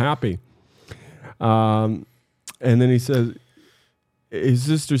people happy. And then he says, his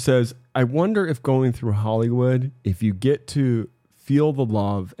sister says, I wonder if going through Hollywood, if you get to feel the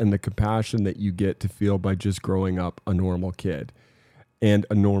love and the compassion that you get to feel by just growing up a normal kid and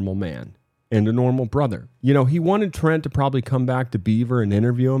a normal man and a normal brother. He wanted Trent to probably come back to Beaver and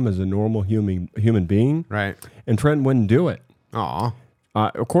interview him as a normal human being. Right. And Trent wouldn't do it. Aw.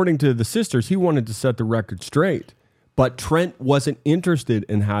 According to the sisters, he wanted to set the record straight, but Trent wasn't interested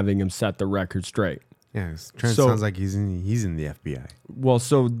in having him set the record straight. Yeah, Trent sounds like he's in the FBI. Well,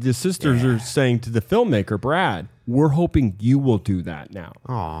 so the sisters are saying to the filmmaker, Brad, we're hoping you will do that now.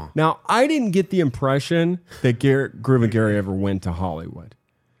 Aw. Now, I didn't get the impression that Groove and Gary ever went to Hollywood.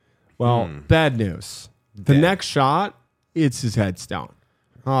 Well, bad news. The next shot, it's his headstone.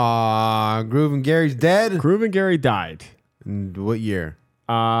 Aw, Groove and Gary's dead? Groove and Gary died. In what year?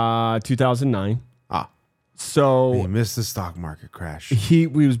 2009. So he missed the stock market crash. He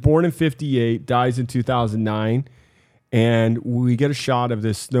was born in 58, dies in 2009, and we get a shot of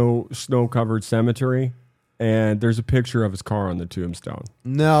this snow-covered cemetery, and there's a picture of his car on the tombstone.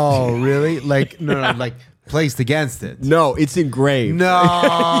 No, really? Like no, like placed against it. No, it's engraved.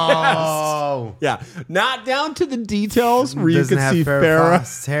 No. Yes. Yeah, not down to the details where you can see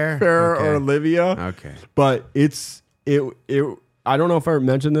Farrah or Olivia. Okay, but it. I don't know if I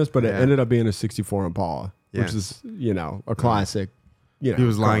mentioned this, but it ended up being a 64 Impala. Which is, a classic. He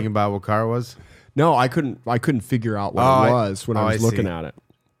was lying about what car it was? No, I couldn't figure out what it was when I was looking at it.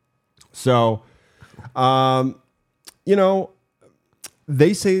 So,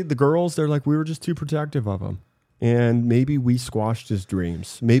 they say the girls, they're like, we were just too protective of him. And maybe we squashed his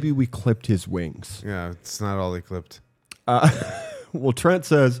dreams. Maybe we clipped his wings. Yeah, it's not all they clipped. Well, Trent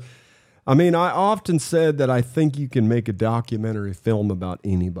says, I often said that I think you can make a documentary film about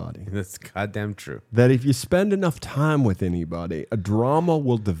anybody. That's goddamn true. That if you spend enough time with anybody, a drama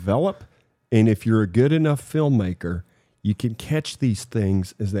will develop. And if you're a good enough filmmaker, you can catch these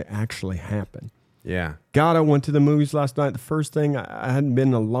things as they actually happen. Yeah. God, I went to the movies last night. The first thing, I hadn't been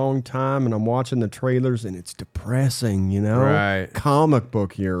in a long time, and I'm watching the trailers, and it's depressing, you know? Right. Comic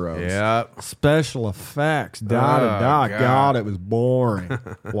book heroes. Yep. Special effects. God, it was boring.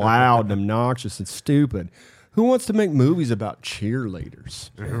 Loud and obnoxious and stupid. Who wants to make movies about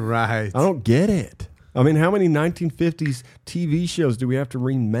cheerleaders? Right. I don't get it. I mean, how many 1950s TV shows do we have to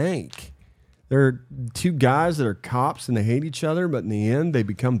remake? There are two guys that are cops and they hate each other, but in the end, they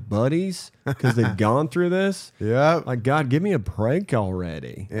become buddies because they've gone through this. Yep. Like, God, give me a break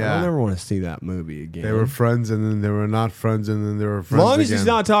already. Yeah. I don't ever want to see that movie again. They were friends, and then they were not friends, and then they were As friends long as again. he's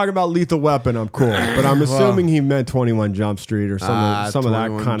not talking about Lethal Weapon, I'm cool. But I'm assuming he meant 21 Jump Street or some of that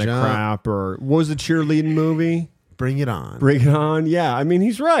 21 kind of Jump. crap. Or what was the cheerleading movie? Bring it on. Bring it on. Yeah, I mean,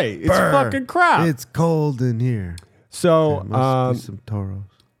 he's right. It's Brr. fucking crap. It's cold in here. So, There must be some toros.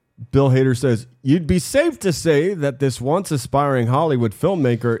 Bill Hader says, you'd be safe to say that this once aspiring Hollywood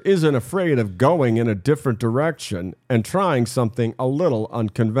filmmaker isn't afraid of going in a different direction and trying something a little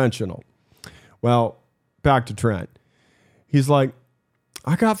unconventional. Well, back to Trent. He's like,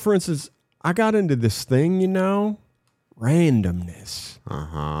 I got into this thing, randomness.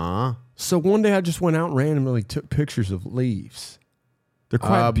 Uh-huh. So one day I just went out and randomly took pictures of leaves. They're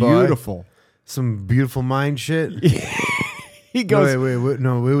quite boy. beautiful. Some beautiful mind shit. He goes, Wait.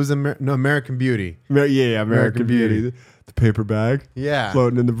 No, it was American Beauty. American American Beauty. Beauty. The paper bag. Yeah.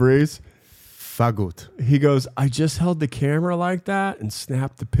 Floating in the breeze. Fagut. He goes, I just held the camera like that and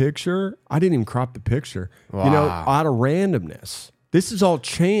snapped the picture. I didn't even crop the picture. Wow. Out of randomness. This is all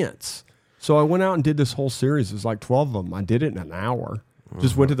chance. So I went out and did this whole series. It was like 12 of them. I did it in an hour.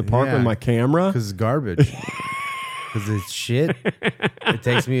 Just went to the park with my camera. Because it's garbage. Because it's shit.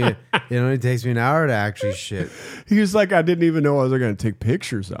 It only takes me an hour to actually shit. He was like, I didn't even know I was going to take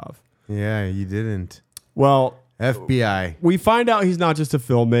pictures of. Yeah, you didn't. Well, FBI. we find out he's not just a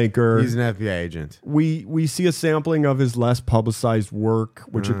filmmaker. He's an FBI agent. We see a sampling of his less publicized work,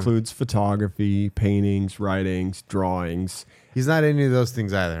 which includes photography, paintings, writings, drawings. He's not any of those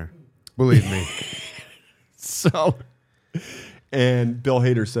things either. Believe me. So, and Bill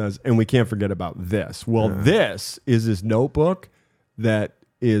Hader says, and we can't forget about this. Well, this is his notebook that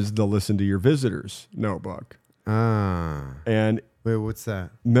is the Listen to Your Visitors notebook. Ah. And Wait, what's that?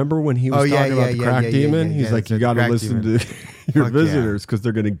 remember when he was talking about the crack demon? He's like, you got to listen to your Fuck visitors because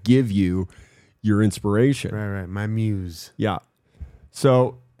they're going to give you your inspiration. Right. My muse. Yeah.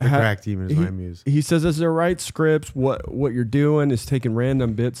 So The crack demon is my muse. He says, as they write scripts, what you're doing is taking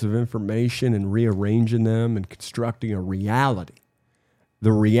random bits of information and rearranging them and constructing a reality.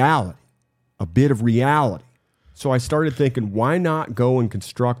 The reality. A bit of reality. So I started thinking, why not go and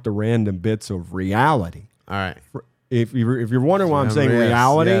construct the random bits of reality? All right. If you're wondering why I'm saying Yes,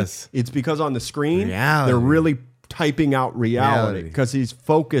 reality, yes. it's because on the screen, Reality. they're really typing out reality because he's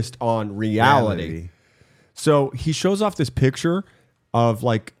focused on reality. So he shows off this picture of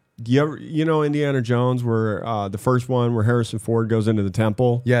like, you know Indiana Jones where the first one where Harrison Ford goes into the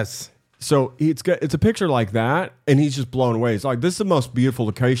temple? Yes. So it's a picture like that, and he's just blown away. It's like, this is the most beautiful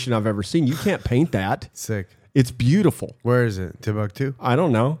location I've ever seen. You can't paint that. Sick. It's beautiful. Where is it? Timbuktu? I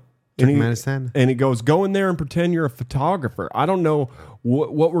don't know. Turkmenistan? And he goes, go in there and pretend you're a photographer. I don't know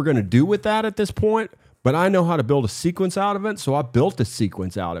what we're going to do with that at this point, but I know how to build a sequence out of it, so I built a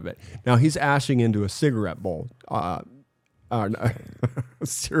sequence out of it. Now he's ashing into a cigarette bowl, a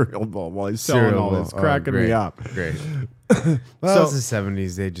cereal bowl while he's selling all this, cracking me up. Great. Well, it's the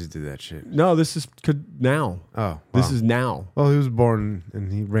 70s. They just did that shit. No, this is now. Oh, This is now. Well, he was born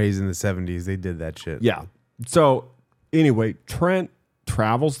and he raised in the 70s. They did that shit. Yeah. So anyway, Trent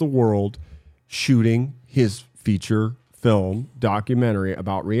travels the world shooting his feature film documentary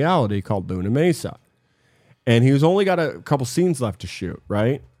about reality called Luna Mesa. And he's only got a couple scenes left to shoot,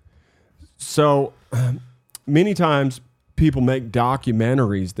 right? So many times people make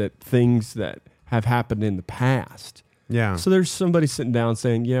documentaries that things that have happened in the past. Yeah. So there's somebody sitting down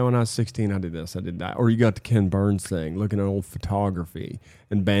saying, yeah, when I was 16, I did this, I did that. Or you got the Ken Burns thing, looking at old photography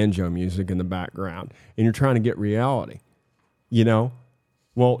and banjo music in the background. And you're trying to get reality,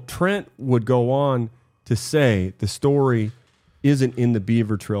 Well, Trent would go on to say the story isn't in the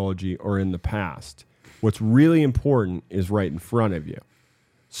Beaver trilogy or in the past. What's really important is right in front of you.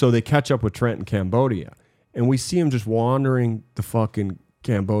 So they catch up with Trent in Cambodia. And we see him just wandering the fucking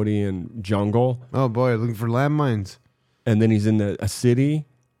Cambodian jungle. Oh, boy, looking for landmines. And then he's in a city,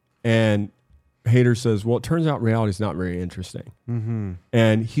 and Hader says, well, it turns out reality's not very interesting. Mm-hmm.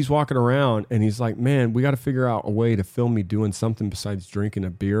 And he's walking around, and he's like, man, we got to figure out a way to film me doing something besides drinking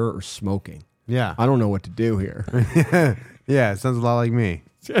a beer or smoking. Yeah. I don't know what to do here. Yeah, it sounds a lot like me.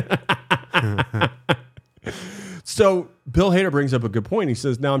 So So Bill Hader brings up a good point. He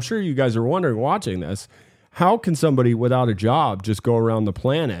says, now I'm sure you guys are wondering watching this, how can somebody without a job just go around the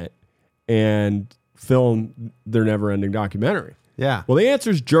planet and film their never-ending documentary? Yeah. Well, the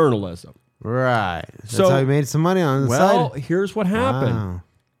answer is journalism. Right. That's So- how he made some money on the Well, side. here's what happened. Wow.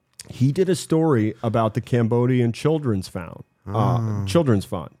 He did a story about the Cambodian Children's Fund.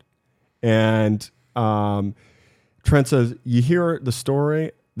 And Trent says, you hear the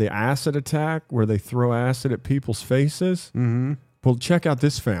story, the acid attack where they throw acid at people's faces? Mm-hmm. Well, check out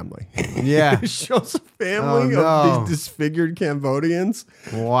this family. Yeah. It shows a family Oh, no. of these disfigured Cambodians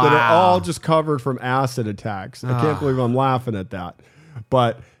Wow. that are all just covered from acid attacks. I can't believe I'm laughing at that.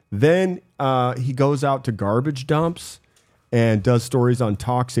 But then he goes out to garbage dumps and does stories on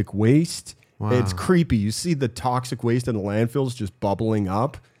toxic waste. Wow. It's creepy. You see the toxic waste in the landfills just bubbling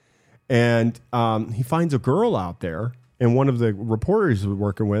up. And he finds a girl out there. And one of the reporters he's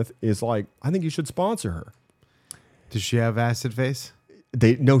working with is like, I think you should sponsor her. Does she have acid face?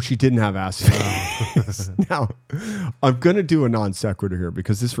 No, she didn't have acid. Now, I'm going to do a non sequitur here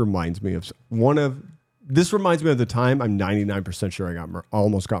because this reminds me of the time I'm 99% sure I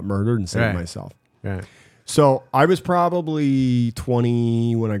almost got murdered and saved myself. Right. So I was probably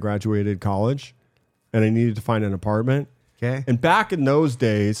 20 when I graduated college, and I needed to find an apartment. Okay. And back in those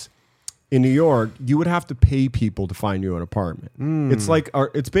days, in New York, you would have to pay people to find you an apartment.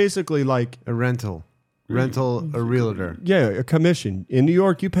 It's basically like A rental, a realtor. yeah, a commission. In New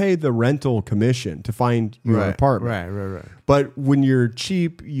York, you pay the rental commission to find you an apartment. Right. But when you're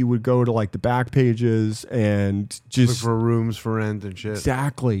cheap, you would go to like the back pages and Look just for rooms for rent and shit.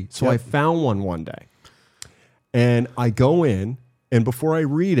 exactly. So Yep. I found one day, and I go in, and before I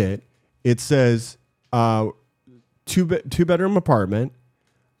read it, it says two bedroom apartment.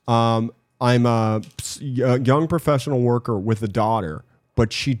 I'm a young professional worker with a daughter,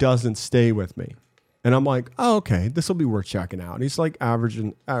 but she doesn't stay with me. And I'm like, oh, okay, this will be worth checking out. And he's like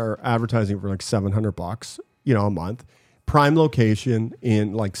advertising for like $700, a month. Prime location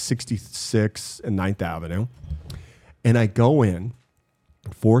in like 66 and 9th Avenue. And I go in,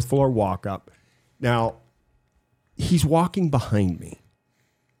 4th floor walk up. Now, he's walking behind me,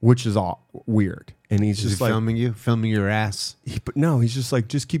 which is all weird. And he's Is just he like filming your ass? but no, he's just like,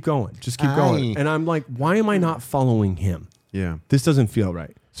 just keep going. Just keep going. And I'm like, why am I not following him? Yeah. This doesn't feel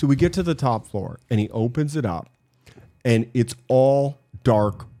right. So we get to the top floor and he opens it up and it's all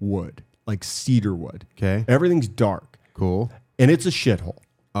dark wood, like cedar wood. Okay. Everything's dark. Cool. And it's a shithole.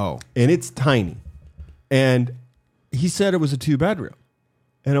 Oh. And it's tiny. And he said it was a 2-bedroom.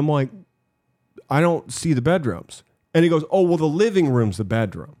 And I'm like, I don't see the bedrooms. And he goes, oh, well, the living room's the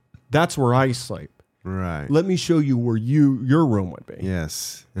bedroom. That's where I sleep. Right. Let me show you where your room would be.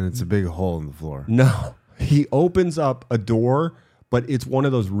 Yes. And it's a big hole in the floor. No. He opens up a door, but it's one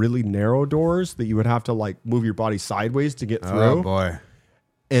of those really narrow doors that you would have to like move your body sideways to get through. Oh, boy.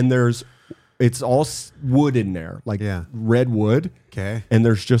 And it's all wood in there, like red wood. Okay. And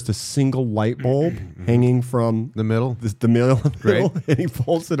there's just a single light bulb hanging from The middle. the middle, and he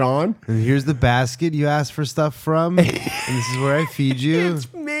pulls it on. And here's the basket you asked for stuff from. And this is where I feed you.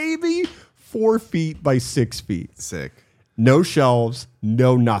 It's maybe 4 feet by 6 feet. Sick. No shelves,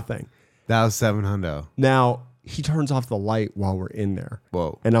 no nothing. That was $700. Now, he turns off the light while we're in there.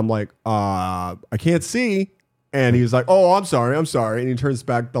 Whoa. And I'm like, I can't see. And he's like, oh, I'm sorry. And he turns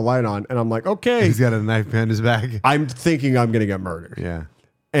back the light on. And I'm like, okay. He's got a knife behind his back. I'm thinking I'm going to get murdered. Yeah.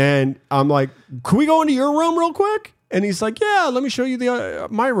 And I'm like, can we go into your room real quick? And he's like, yeah, let me show you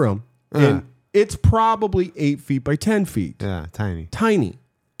my room. And it's probably 8 feet by 10 feet. Yeah. Tiny. Tiny.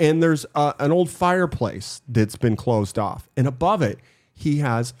 And there's an old fireplace that's been closed off. And above it, he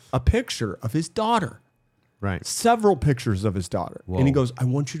has a picture of his daughter. Right. Several pictures of his daughter. Whoa. And he goes, I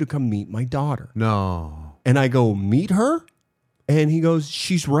want you to come meet my daughter. No. And I go, meet her? And he goes,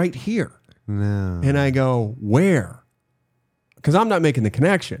 she's right here. No. And I go, where? Because I'm not making the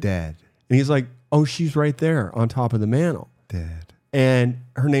connection. Dad. And he's like, oh, she's right there on top of the mantle. Dad. And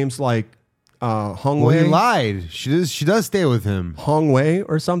her name's like Hong Well, he Wei. lied. She does stay with him. Hong Wei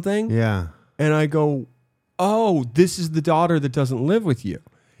or something. Yeah. And I go, oh, this is the daughter that doesn't live with you.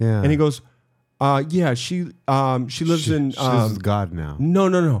 Yeah. And he goes, yeah, she lives in... She lives with God now.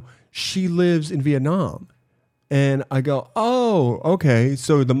 No. She lives in Vietnam. And I go, oh, okay.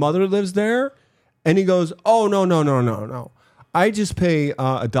 So the mother lives there? And he goes, oh, no. I just pay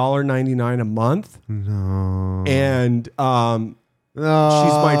 $1.99 a month. No. And she's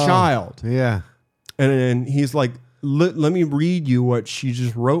my child. Yeah. And then he's like, let me read you what she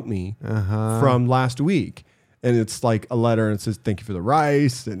just wrote me from last week. And it's like a letter and it says, thank you for the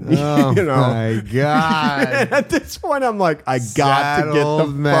rice. And, Oh, my God. And at this point, I'm like, I got to get the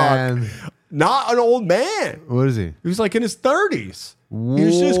fuck not an old man. What is he? He was like in his 30s. He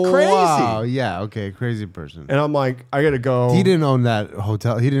was just crazy. Wow. Yeah. Okay. Crazy person. And I'm like, I got to go. He didn't own that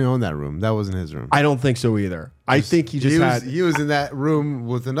hotel. He didn't own that room. That wasn't his room. I don't think so either. I think he was in that room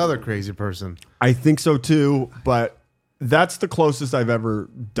with another crazy person. I think so too, but that's the closest I've ever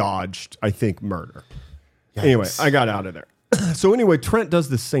dodged, I think, murder. Yikes. Anyway, I got out of there. So anyway, Trent does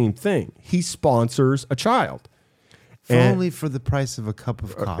the same thing. He sponsors a child. Only for the price of a cup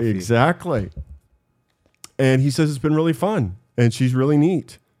of coffee. Exactly. And he says it's been really fun. And she's really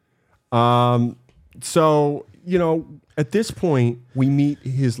neat. So, at this point, we meet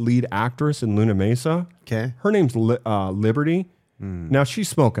his lead actress in Luna Mesa. Okay. Her name's Liberty. Now, she's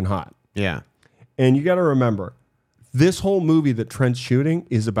smoking hot. Yeah. And you got to remember, this whole movie that Trent's shooting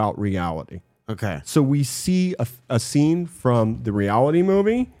is about reality. Okay. So we see a scene from the reality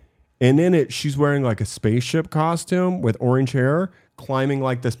movie, and in it, she's wearing like a spaceship costume with orange hair, climbing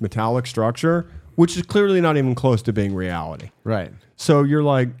like this metallic structure, which is clearly not even close to being reality. Right. So you're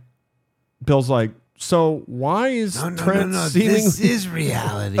like, Bill's like, so why is Trent seemingly this is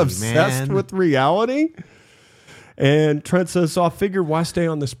reality, obsessed with reality? And Trent says, so I figured why stay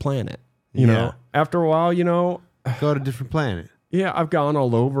on this planet? You know, after a while, go to a different planet. Yeah, I've gone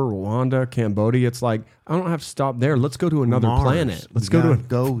all over Rwanda, Cambodia. It's like, I don't have to stop there. Let's go to another planet. Let's go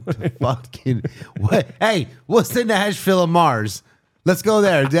to fucking what? Hey, what's the Nashville of Mars? Let's go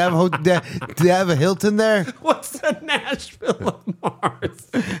there. Do you have a Hilton there? What's the Nashville of Mars?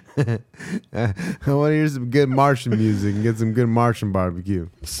 I want to hear some good Martian music and get some good Martian barbecue.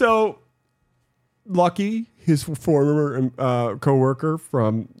 So, Lucky, his former co-worker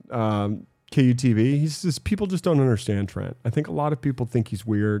from KUTV, he says, people just don't understand Trent. I think a lot of people think he's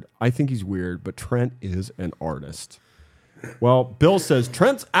weird. I think he's weird, but Trent is an artist. Well, Bill says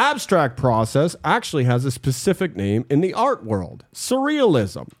Trent's abstract process actually has a specific name in the art world,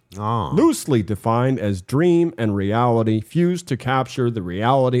 surrealism, loosely defined as dream and reality fused to capture the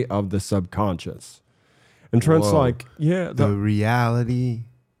reality of the subconscious. And Trent's like, yeah. The reality.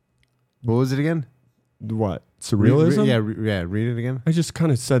 What was it again? What? Surrealism? Read it again. I just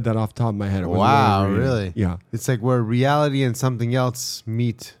kind of said that off the top of my head. Wow, really? Yeah. It's like where reality and something else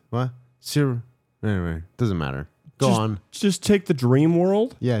meet. What? Anyway, doesn't matter. Go on. Just take the dream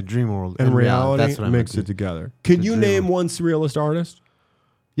world. Yeah, dream world. And reality. That's what mix it together. Can you name one surrealist artist?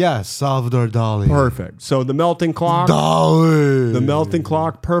 Yeah, Salvador Dali. Perfect. So the melting clock. Dali. The melting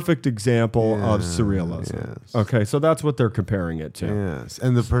clock, perfect example of surrealism. Yes. Okay, so that's what they're comparing it to. Yes.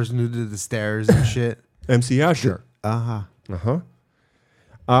 And the person who did the stairs and shit. MC Escher. Uh-huh. Uh-huh.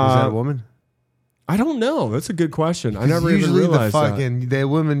 Was that a woman? I don't know. That's a good question. I never even realized the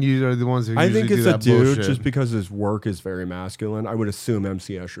women usually are the ones who I usually think it's do a that dude bullshit. just because his work is very masculine. I would assume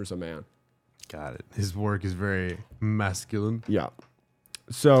MC Escher's a man. Got it. His work is very masculine. Yeah.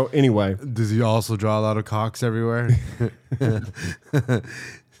 So anyway. Does he also draw a lot of cocks everywhere? All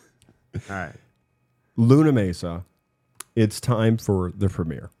right. Luna Mesa. It's time for the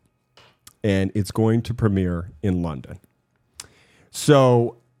premiere. And it's going to premiere in London.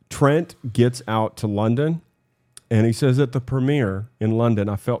 So Trent gets out to London, and he says at the premiere in London,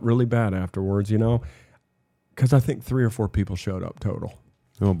 I felt really bad afterwards, because I think 3 or 4 people showed up total.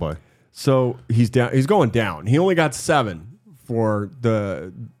 Oh, boy. So he's down. He's going down. He only got 7 for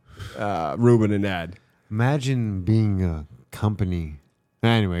the Ruben and Ed. Imagine being a company.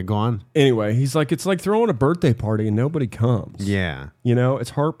 Anyway, go on. Anyway, he's like, it's like throwing a birthday party and nobody comes. Yeah. It's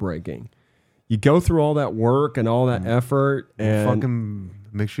heartbreaking. You go through all that work and all that effort and fucking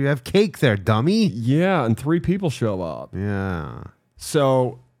make sure you have cake there, dummy. Yeah, and 3 people show up. Yeah.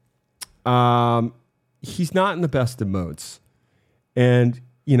 So he's not in the best of moods. And,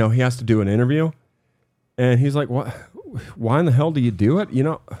 he has to do an interview. And he's like, "What? Why in the hell do you do it?"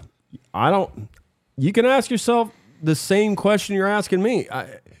 You can ask yourself the same question you're asking me.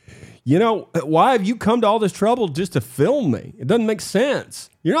 Why have you come to all this trouble just to film me? It doesn't make sense.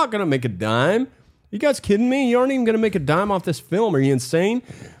 You're not going to make a dime. You guys kidding me? You aren't even going to make a dime off this film. Are you insane?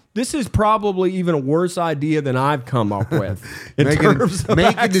 This is probably even a worse idea than I've come up with. Making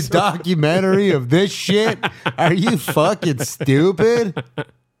the documentary of this shit? Are you fucking stupid?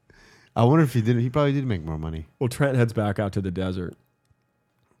 I wonder if he did. He probably did make more money. Well, Trent heads back out to the desert.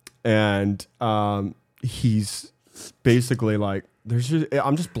 And he's basically like,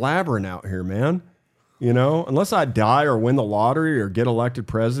 I'm just blabbering out here, man. Unless I die or win the lottery or get elected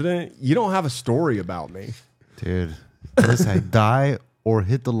president, you don't have a story about me. Dude, unless I die or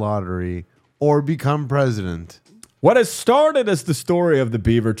hit the lottery or become president. What has started as the story of the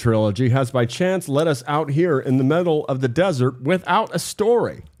Beaver Trilogy has by chance led us out here in the middle of the desert without a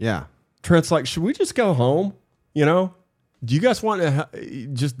story. Yeah. Trent's like, should we just go home? Do you guys want to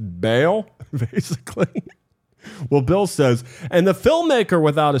just bail, basically? Well, Bill says, and the filmmaker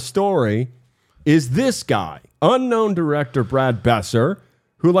without a story is this guy, unknown director Brad Besser,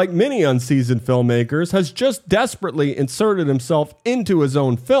 who, like many unseasoned filmmakers, has just desperately inserted himself into his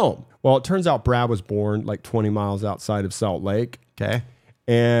own film. Well, it turns out Brad was born like 20 miles outside of Salt Lake. Okay.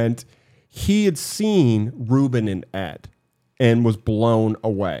 And he had seen Ruben and Ed and was blown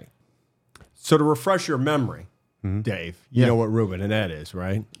away. So to refresh your memory, Dave, you know what Ruben and Ed is,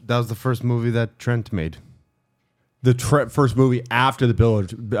 right? That was the first movie that Trent made. The first movie after the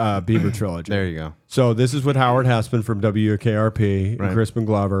Beaver trilogy. There you go. So this is with Howard Hesseman from WKRP and Crispin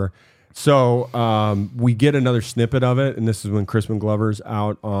Glover. So we get another snippet of it, and this is when Crispin Glover's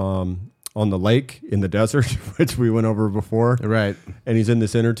out on the lake in the desert, which we went over before. Right. And he's in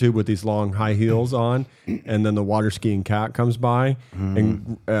this inner tube with these long high heels on, and then the water skiing cat comes by,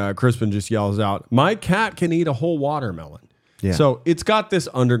 and Crispin just yells out, "My cat can eat a whole watermelon." Yeah. So it's got this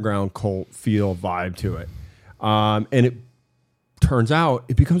underground cult feel vibe to it. And it turns out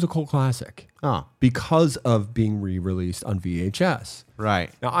it becomes a cult classic because of being re-released on VHS. Right.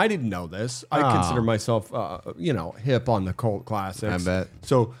 Now, I didn't know this. I consider myself, hip on the cult classics. I bet.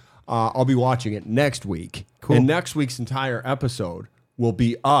 So I'll be watching it next week. Cool. And next week's entire episode will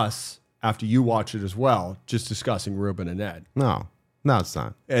be us, after you watch it as well, just discussing Ruben and Ed. No, it's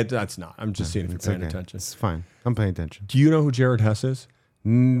not. That's not. I'm just seeing if you're paying attention. It's fine. I'm paying attention. Do you know who Jared Hess is?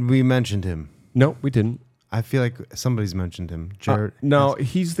 We mentioned him. No, we didn't. I feel like somebody's mentioned him. Jared. No,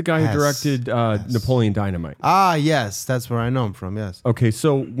 he's the guy who directed Napoleon Dynamite. Ah, yes. That's where I know him from, yes. Okay,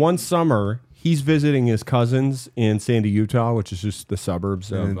 so one summer, he's visiting his cousins in Sandy, Utah, which is just the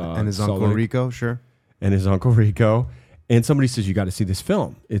suburbs of And his Salt Uncle Lake. Rico, sure. And his Uncle Rico. And somebody says, you got to see this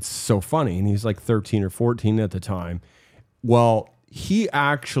film. It's so funny. And he's like 13 or 14 at the time. Well, he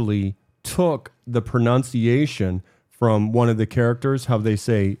actually took the pronunciation from one of the characters, how they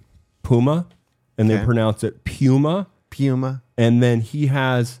say Puma, and they pronounce it Puma. Puma. And then he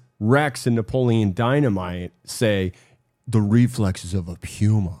has Rex and Napoleon Dynamite say the reflexes of a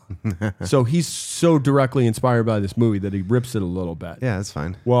puma. So he's so directly inspired by this movie that he rips it a little bit. Yeah, that's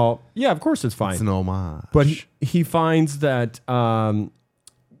fine. Well, yeah, of course it's fine. It's an homage. But he finds that,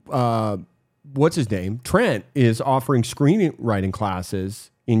 what's his name? Trent is offering screenwriting classes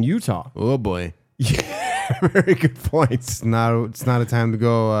in Utah. Oh, boy. Yeah, very good point. It's not a time to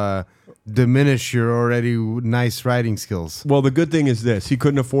go diminish your already nice writing skills. Well, the good thing is this. He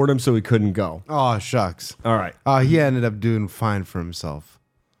couldn't afford them, so he couldn't go. Oh, shucks. All right. He ended up doing fine for himself.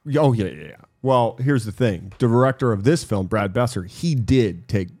 Oh, yeah. Well, here's the thing. The director of this film, Brad Besser, he did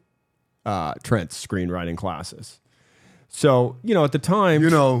take Trent's screenwriting classes. So, at the time...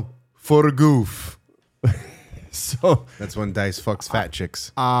 for a goof. So that's when Dice fucks fat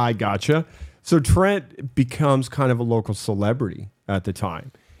chicks. I gotcha. So Trent becomes kind of a local celebrity at the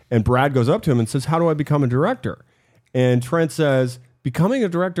time. And Brad goes up to him and says, how do I become a director? And Trent says, becoming a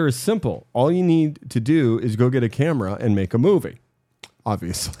director is simple. All you need to do is go get a camera and make a movie.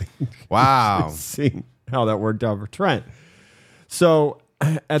 Obviously. Wow. Seeing how that worked out for Trent. So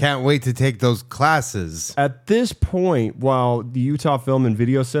can't wait to take those classes. At this point, while the Utah Film and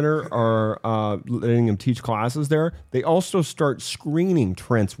Video Center are letting him teach classes there, they also start screening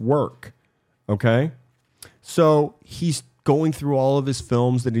Trent's work. Okay? So he's going through all of his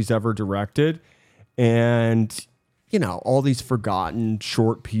films that he's ever directed and, all these forgotten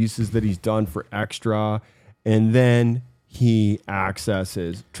short pieces that he's done for extra. And then he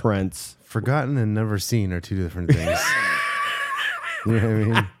accesses Trent's... Forgotten and never seen are two different things. You know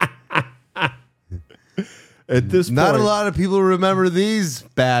what I mean? At this point, not a lot of people remember these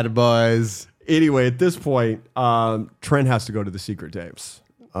bad boys. Anyway, at this point, Trent has to go to the secret tapes.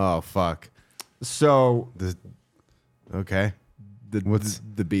 Oh, fuck. So... Okay. What's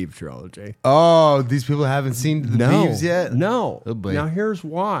the Beaver trilogy? Oh, these people haven't seen the Beavs yet? No. Oh, boy. Now, here's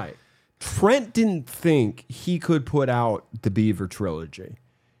why. Trent didn't think he could put out the Beaver trilogy.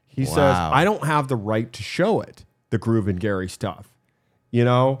 He says, I don't have the right to show it, the Groove and Gary stuff. He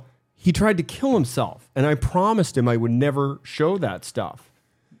tried to kill himself, and I promised him I would never show that stuff.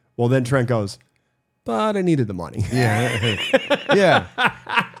 Well, then Trent goes, but I needed the money. Yeah. Yeah.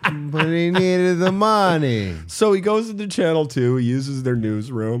 But he needed the money. So he goes into Channel 2, he uses their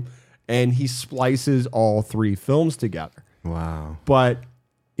newsroom, and he splices all three films together. Wow. But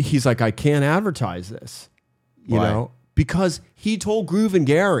he's like, I can't advertise this. Why? Because he told Groove and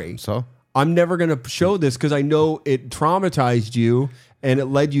Gary, so I'm never going to show this because I know it traumatized you and it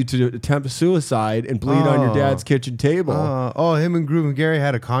led you to attempt suicide and bleed on your dad's kitchen table. Him and Groove and Gary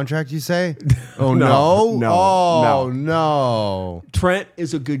had a contract, you say? Oh, No. No. Trent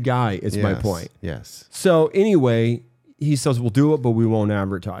is a good guy, is my point. Yes. So anyway, he says, we'll do it, but we won't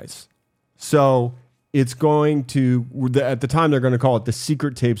advertise. So it's going to, at the time, they're going to call it the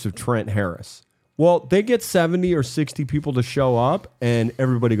Secret Tapes of Trent Harris. Well, they get 70 or 60 people to show up, and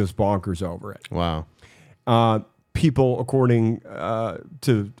everybody goes bonkers over it. Wow. People, according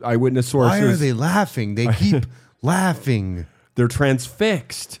to eyewitness sources. Why are they laughing? They keep laughing. They're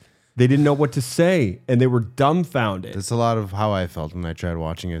transfixed. They didn't know what to say, and they were dumbfounded. That's a lot of how I felt when I tried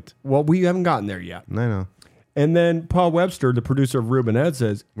watching it. Well, we haven't gotten there yet. I know. And then Paul Webster, the producer of Reuben Ed,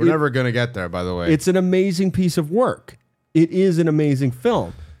 says, We're never going to get there, by the way. It's an amazing piece of work. It is an amazing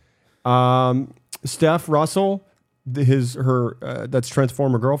film. Steph Russell, that's Trent's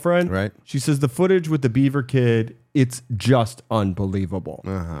former girlfriend. Right. She says the footage with the Beaver kid, it's just unbelievable.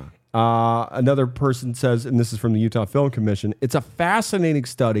 Another person says, and this is from the Utah Film Commission, it's a fascinating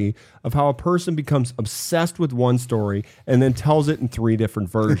study of how a person becomes obsessed with one story and then tells it in 3 different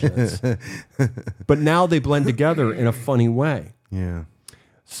versions. But now they blend together in a funny way. Yeah.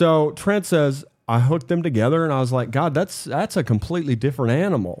 So Trent says, I hooked them together and I was like, God, that's a completely different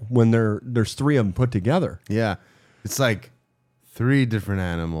animal when there's 3 of them put together. Yeah. It's like 3 different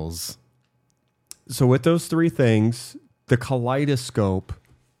animals. So with those 3 things, the kaleidoscope,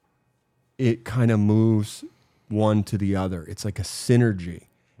 it kind of moves one to the other. It's like a synergy.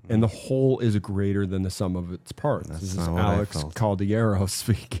 And the whole is greater than the sum of its parts. This is Alex Caldiero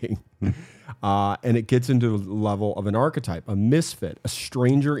speaking. And it gets into the level of an archetype, a misfit, a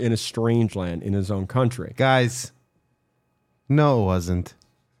stranger in a strange land in his own country. Guys, no, it wasn't.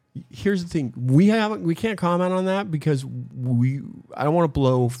 Here's the thing. We can't comment on that because I don't want to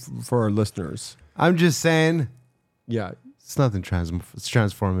blow for our listeners. I'm just saying. Yeah. It's nothing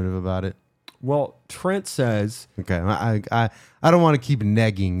transformative about it. Well, Trent says... Okay, I don't want to keep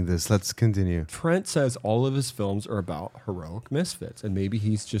negging this. Let's continue. Trent says all of his films are about heroic misfits, and maybe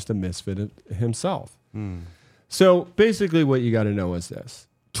he's just a misfit himself. So basically what you got to know is this.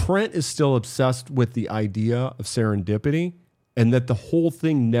 Trent is still obsessed with the idea of serendipity and that the whole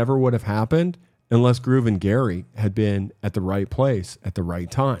thing never would have happened unless Groove and Gary had been at the right place at the right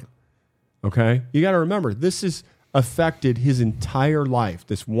time. Okay? You got to remember, this is... affected his entire life,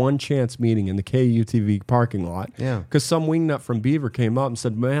 this one chance meeting in the KUTV parking lot. Yeah. Because some wingnut from Beaver came up and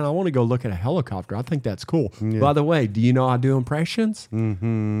said, man, I want to go look at a helicopter. I think that's cool. Yeah. By the way, do you know how to do impressions?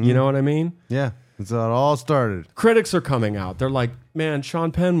 Mm-hmm. You know what I mean? Yeah. That's how it all started. Critics are coming out. They're like, man,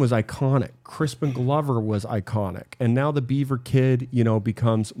 Sean Penn was iconic. Crispin Glover was iconic. And now the Beaver Kid,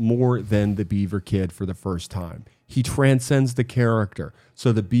 becomes more than the Beaver Kid for the first time. He transcends the character.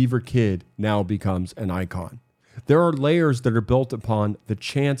 So the Beaver Kid now becomes an icon. There are layers that are built upon the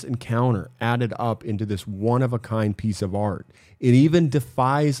chance encounter added up into this one-of-a-kind piece of art. It even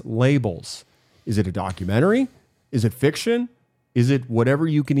defies labels. Is it a documentary? Is it fiction? Is it whatever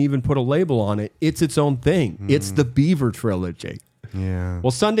you can even put a label on it? It's its own thing. It's the Beaver Trilogy. Yeah.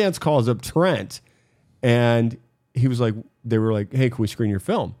 Well, Sundance calls up Trent, and they were like, hey, can we screen your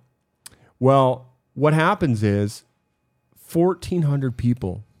film? Well, what happens is 1,400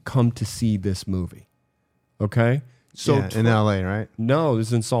 people come to see this movie. Okay, so in LA, right? No, this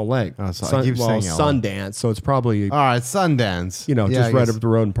is in Salt Lake. Oh, so I keep saying Sundance. So it's probably all right. Sundance, just right up the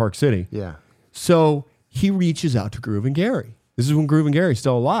road in Park City. Yeah. So he reaches out to Groove and Gary. This is when Groove and Gary's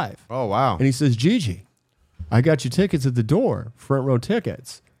still alive. Oh wow! And he says, Gigi, I got you tickets at the door, front row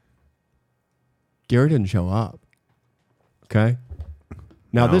tickets. Gary didn't show up. Okay.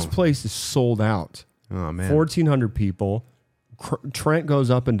 Now this place is sold out. Oh man, 1,400 people. Trent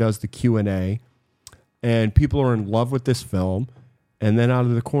goes up and does the Q&A. And people are in love with this film. And then out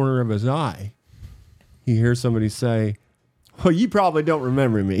of the corner of his eye, he hears somebody say, well, you probably don't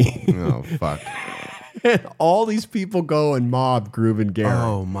remember me. Oh, fuck. And all these people go and mob Groove and Gary.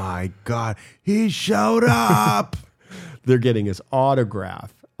 Oh, my God. He showed up. They're getting his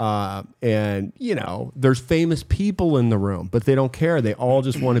autograph. And, there's famous people in the room, but they don't care. They all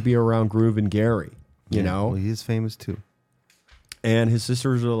just want to be around Groove and Gary, you know? Well, he is famous, too. And his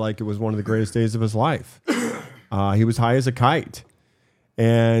sisters are like, it was one of the greatest days of his life. He was high as a kite.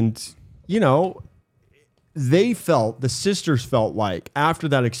 And, the sisters felt like after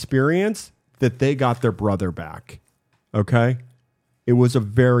that experience that they got their brother back. Okay? It was a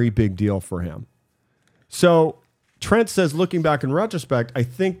very big deal for him. So Trent says, looking back in retrospect, I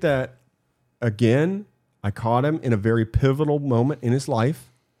think that, again, I caught him in a very pivotal moment in his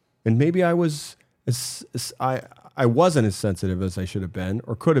life. And maybe I wasn't as sensitive as I should have been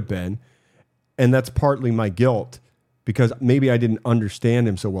or could have been. And that's partly my guilt because maybe I didn't understand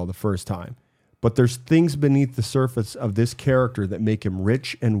him so well the first time. But there's things beneath the surface of this character that make him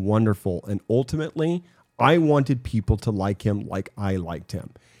rich and wonderful. And ultimately, I wanted people to like him like I liked him.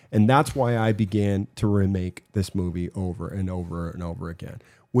 And that's why I began to remake this movie over and over and over again,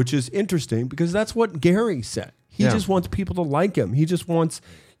 which is interesting because that's what Gary said. He just wants people to like him. He just wants,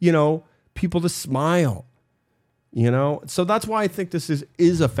 people to smile, So that's why I think this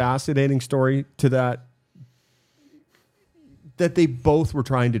is a fascinating story to that they both were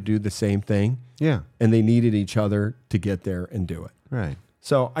trying to do the same thing. Yeah. And they needed each other to get there and do it. Right.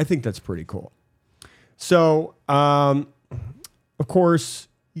 So I think that's pretty cool. So, of course,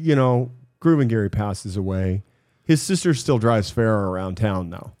 Groove and Gary passes away. His sister still drives Farrah around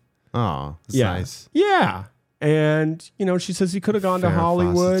town, though. Oh, that's nice. Yeah. And, she says he could have gone to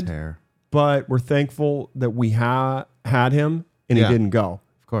Hollywood, but we're thankful that we had him and he didn't go.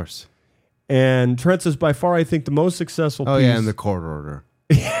 Of course. And Trent says, by far, I think the most successful piece. Oh, yeah, in the court order.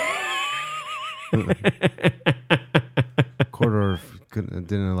 Court order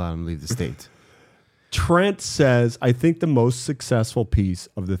didn't allow him to leave the state. Trent says, I think the most successful piece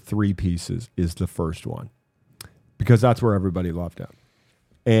of the 3 pieces is the first one because that's where everybody loved him.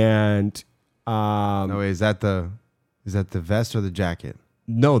 And no, wait, is that the vest or the jacket?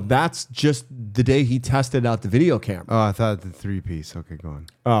 No, that's just the day he tested out the video camera. Oh, I thought the 3-piece. Okay, go on.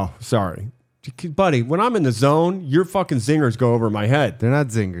 Oh, sorry. Buddy, when I'm in the zone, your fucking zingers go over my head. They're not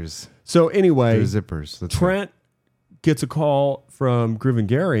zingers. So anyway, they're zippers. Trent gets a call from Groove and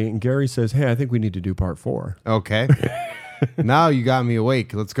Gary says, hey, I think we need to do part 4. Okay. Now you got me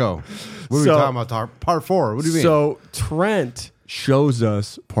awake. Let's go. What are we talking about? Part 4. What do you mean? So Trent shows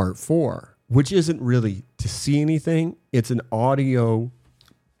us part 4, which isn't really to see anything. It's an audio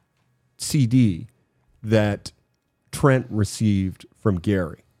CD that Trent received from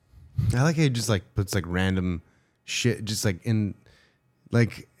Gary. I like how he just puts random shit just in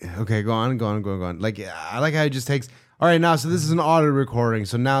okay, go on. Like I like how he just takes all right now. So this is an audio recording.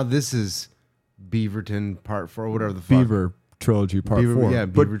 So now this is Beaverton Part 4, whatever the fuck. Beaver Trilogy Part 4. Yeah,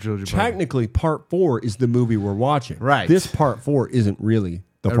 Beaver Trilogy. Technically, Part 4 is the movie we're watching. Right. This Part 4 isn't really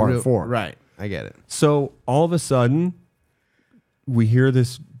the Part 4. Right. I get it. So all of a sudden, we hear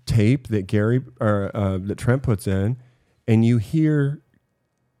this tape that that Trent puts in, and you hear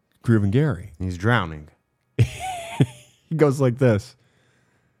Groove and Gary. He's drowning. He goes like this.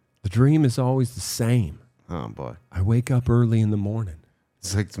 The dream is always the same. Oh, boy. I wake up early in the morning.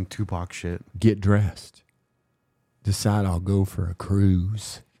 It's like some Tupac shit. Get dressed. Decide I'll go for a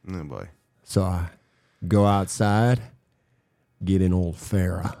cruise. Oh, boy. So I go outside, get in old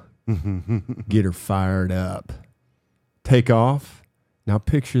Farrah, get her fired up, take off. Now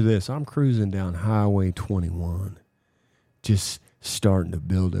picture this. I'm cruising down Highway 21, just starting to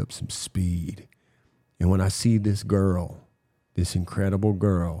build up some speed. And when I see this girl, this incredible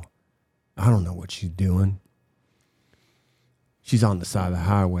girl, I don't know what she's doing. She's on the side of the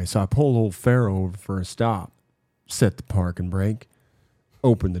highway. So I pull old Farrah over for a stop, set the parking brake,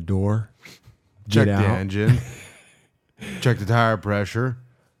 open the door, check get the out. engine, check the tire pressure.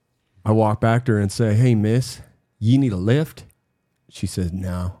 I walk back to her and say, hey, miss, you need a lift? She says,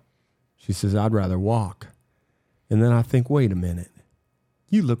 no. She says, I'd rather walk. And then I think, wait a minute.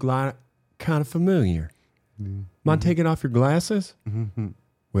 You look like kind of familiar. Mind taking off your glasses?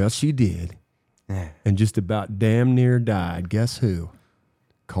 Well, she did. And just about damn near died. Guess who?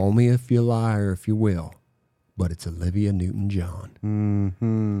 Call me if you lie or if you will. But it's Olivia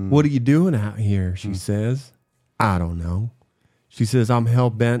Newton-John. What are you doing out here? She says. I don't know. She says, I'm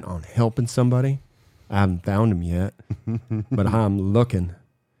hell-bent on helping somebody. I haven't found him yet, but I'm looking.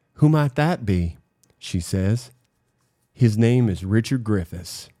 Who might that be? She says. His name is Richard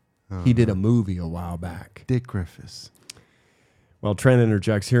Griffiths. He did a movie a while back. Dick Griffiths. Well, Trent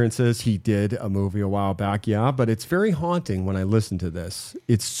interjects here and says he did a movie a while back. Yeah, but it's very haunting when I listen to this.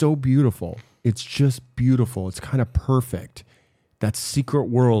 It's so beautiful. It's just beautiful. It's kind of perfect. That secret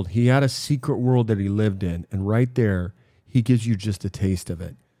world. He had a secret world that he lived in. And right there, he gives you just a taste of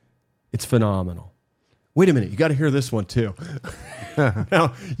it. It's phenomenal. Wait a minute. You got to hear this one, too.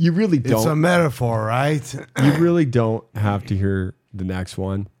 Now, you really don't. It's a metaphor, right? You really don't have to hear the next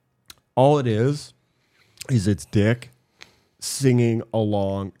one. All it is it's Dick singing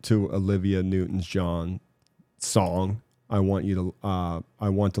along to Olivia Newton-John song, I Want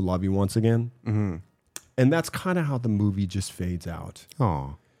to Love You Once Again. Mm-hmm. And that's kind of how the movie just fades out.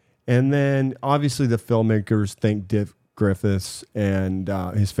 Oh. And then obviously the filmmakers thank Dick Griffiths and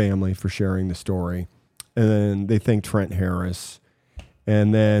his family for sharing the story. And then they thank Trent Harris.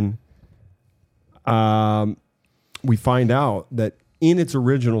 And then we find out that in its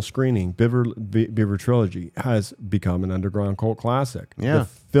original screening, Beaver Trilogy has become an underground cult classic. Yeah. The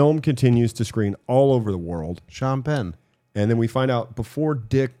film continues to screen all over the world. Sean Penn. And then we find out before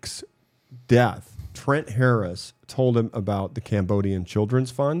Dick's death, Trent Harris told him about the Cambodian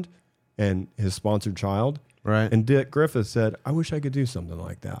Children's Fund and his sponsored child. Right. And Dick Griffiths said, I wish I could do something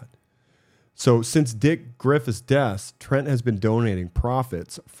like that. So since Dick Griffiths' death, Trent has been donating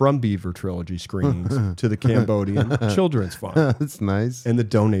profits from Beaver Trilogy screenings to the Cambodian Children's Fund. That's nice. And the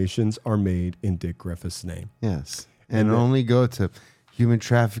donations are made in Dick Griffiths' name. Yes. And only go to human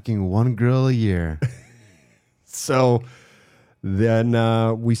trafficking one girl a year. So then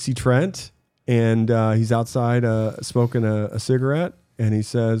we see Trent, and he's outside smoking a cigarette, and he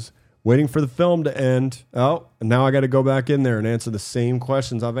says, waiting for the film to end. Oh, and now I got to go back in there and answer the same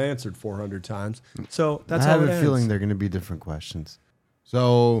questions I've answered 400 times. So that's how it ends. I have a feeling they're going to be different questions.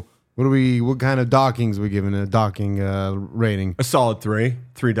 So what kind of dockings we giving a docking rating? A solid 3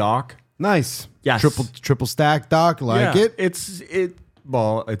 dock. Nice. Yes. Triple stack dock. It. It's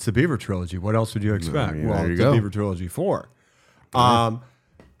the Beaver Trilogy. What else would you expect? Yeah, well, it's the Beaver Trilogy 4.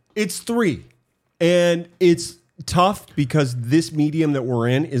 It's 3. And it's tough because this medium that we're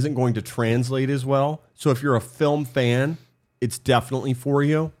in isn't going to translate as well. So if you're a film fan, it's definitely for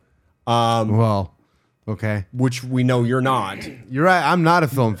you. Well, okay. Which we know you're not. You're right. I'm not a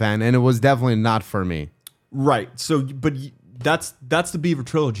film fan, and it was definitely not for me. Right. So, but that's the Beaver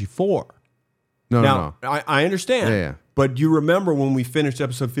Trilogy 4. No. I understand. Yeah. But you remember when we finished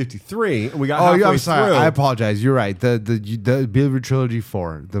episode 53 and we got halfway I'm sorry. through. I apologize. You're right. The Beaver Trilogy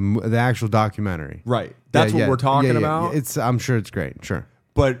 4, the actual documentary. Right. That's what we're talking about. I'm sure it's great. Sure.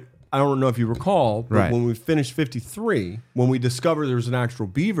 But I don't know if you recall, but Right. when we finished 53, when we discovered there was an actual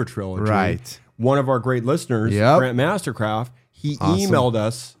Beaver Trilogy, Right. one of our great listeners, Yep. Grant Mastercraft, he Awesome. emailed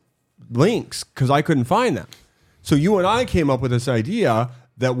us links because I couldn't find them. So you and I came up with this idea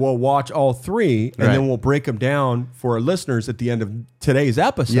that we'll watch all 3 and Right. then we'll break them down for our listeners at the end of today's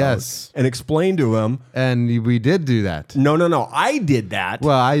episode. Yes. And explain to them. And we did do that. No. I did that.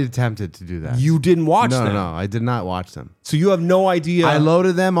 Well, I attempted to do that. You didn't watch them. No, I did not watch them. So you have no idea. I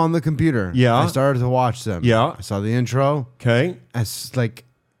loaded them on the computer. Yeah. I started to watch them. Yeah. I saw the intro. Okay.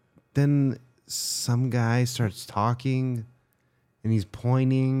 Then some guy starts talking and he's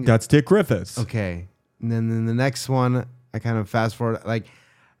pointing. That's Dick Griffiths. Okay. And then in the next one, I kind of fast forward.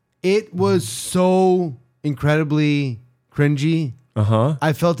 It was so incredibly cringy. Uh-huh.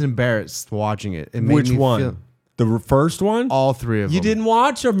 I felt embarrassed watching it. It made Which me one? feel- The first one? all 3 of them. You didn't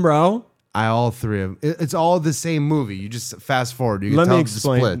watch them, bro. All 3 of them. It's all the same movie. You just fast forward. You can Let tell me the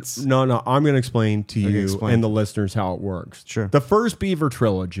explain. splits. No, I'm going to explain to you explain. and the listeners how it works. Sure. The first Beaver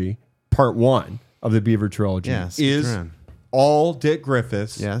Trilogy, part 1 of the Beaver Trilogy, Yes, is Trent. all Dick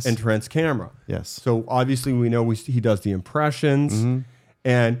Griffiths Yes. and Trent's camera. Yes. So obviously we know he does the impressions. Mm-hmm.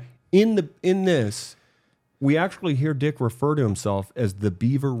 And in this, we actually hear Dick refer to himself as the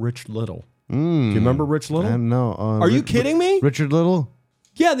Beaver Rich Little. Do you remember Rich I Little? don't know. Are you kidding me? Richard Little?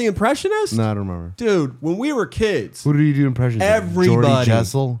 Yeah, the impressionist? No, I don't remember. Dude, when we were kids, Who did you do impressions of? everybody, Jordy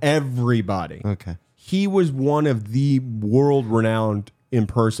Jessel? everybody. Okay. He was one of the world-renowned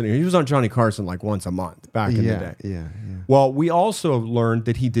impersonators. He was on Johnny Carson like once a month back in the day. Yeah. Well, we also learned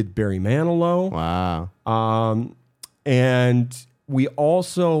that he did Barry Manilow. Wow. And we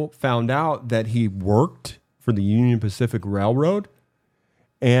also found out that he worked for the Union Pacific Railroad.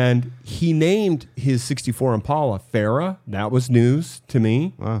 And he named his 64 Impala Farrah. That was news to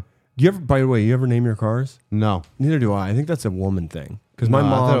me. Wow. Do you ever, by the way, you ever name your cars? No. Neither do I. I think that's a woman thing. Because my No,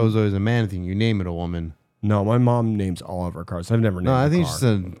 mom. I thought it was always a man thing. You name it a woman. No, my mom names all of her cars. I've never named No, I a think car. it's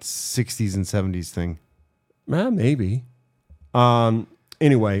just a 60s and 70s thing. Maybe.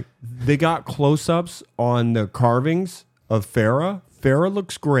 Anyway, they got close-ups on the carvings of Farrah. Farrah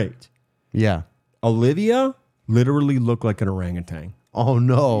looks great. Yeah. Olivia literally looked like an orangutan. Oh,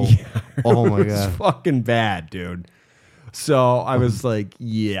 no. Oh, my It was God. fucking bad, dude. So I was like,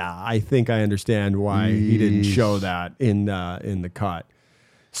 yeah, I think I understand why he didn't show that in the cut.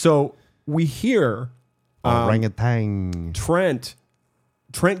 So we hear Orangutan. Trent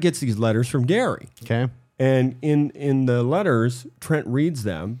gets these letters from Gary. Okay. And in the letters, Trent reads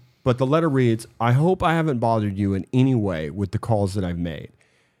them, but the letter reads, I hope I haven't bothered you in any way with the calls that I've made.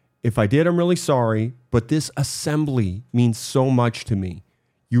 If I did, I'm really sorry, but this assembly means so much to me.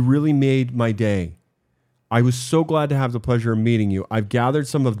 You really made my day. I was so glad to have the pleasure of meeting you. I've gathered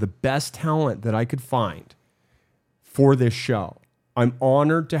some of the best talent that I could find for this show. I'm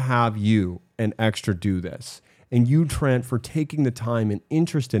honored to have you and Extra do this. And you, Trent, for taking the time and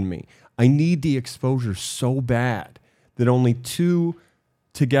interest in me. I need the exposure so bad that only 2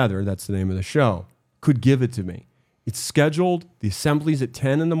 together, that's the name of the show, could give it to me. It's scheduled. The assembly's at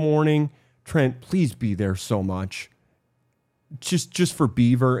 10 in the morning. Trent, please be there so much. Just for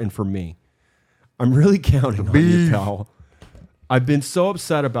Beaver and for me. I'm really counting on you, pal. I've been so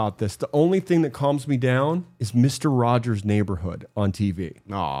upset about this. The only thing that calms me down is Mr. Rogers' Neighborhood on TV.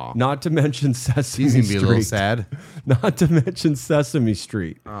 Aw. Not to mention Sesame He's going to Street. be a little sad. Not to mention Sesame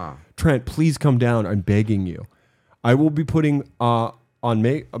Street. Trent, please come down. I'm begging you. I will be putting my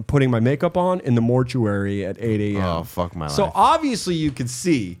makeup on in the mortuary at 8 a.m. Oh, fuck my life. So obviously you can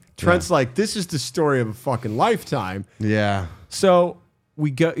see Trent's like, this is the story of a fucking lifetime. Yeah. So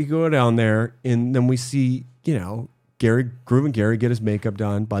you go down there and then we see, Groove and Gary get his makeup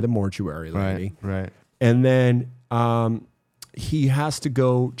done by the mortuary lady. Right. And then he has to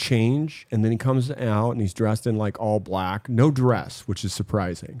go change, and then he comes out and he's dressed in like all black, no dress, which is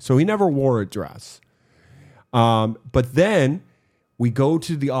surprising. So he never wore a dress. But then we go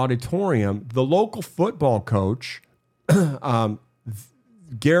to the auditorium. The local football coach,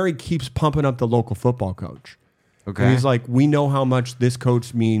 Gary keeps pumping up the local football coach. Okay. And he's like, we know how much this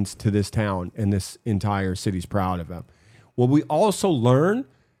coach means to this town, and this entire city's proud of him. Well, we also learn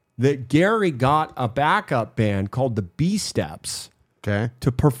that Gary got a backup band called the B-Steps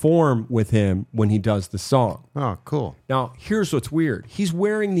to perform with him when he does the song. Oh, cool. Now, here's what's weird. He's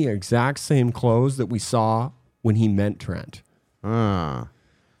wearing the exact same clothes that we saw when he met Trent.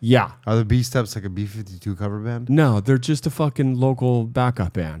 Yeah. Are the B-Steps like a B-52 cover band? No, they're just a fucking local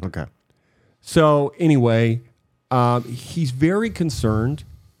backup band. Okay. So anyway, he's very concerned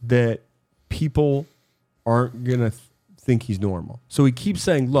that people aren't going to think he's normal. So he keeps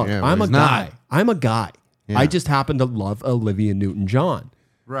saying, look, I'm a guy. Not. I'm a guy. Yeah. I just happen to love Olivia Newton-John.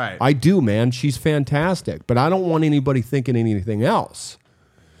 Right. I do, man. She's fantastic. But I don't want anybody thinking anything else.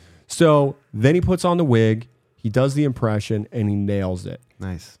 So then he puts on the wig, he does the impression, and he nails it.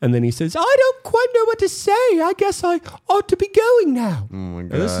 Nice. And then he says, I don't quite know what to say. I guess I ought to be going now. Oh, my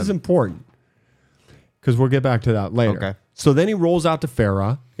God. And this is important because we'll get back to that later. Okay. So then he rolls out to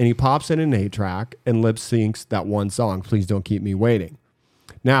Farrah and he pops in an 8-track and lip syncs that one song, Please Don't Keep Me Waiting.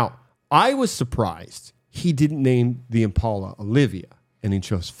 Now, I was surprised he didn't name the Impala Olivia and he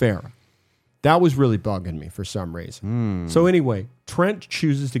chose Farrah. That was really bugging me for some reason. So anyway, Trent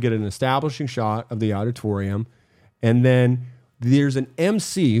chooses to get an establishing shot of the auditorium, and then there's an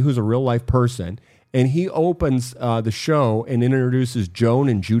MC who's a real life person, and he opens the show and introduces Joan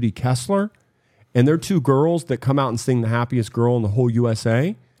and Judy Kessler. And they're two girls that come out and sing The Happiest Girl in the Whole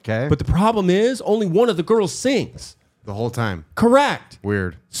USA. Okay. But the problem is only one of the girls sings. The whole time. Correct.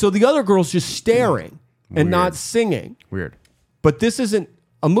 Weird. So the other girl's just staring and Weird. not singing. Weird. But this isn't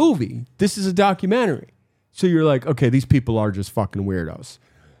a movie. This is a documentary. So you're like, okay, these people are just fucking weirdos.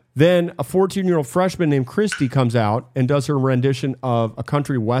 Then a 14-year-old freshman named Christy comes out and does her rendition of a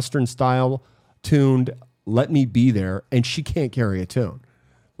country western style tuned Let Me Be There, and she can't carry a tune.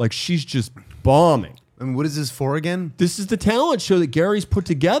 Like, she's just bombing. And what is this for again? This is the talent show that Gary's put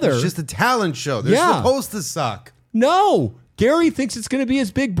together. It's just a talent show. They're supposed to suck. No. Gary thinks it's going to be his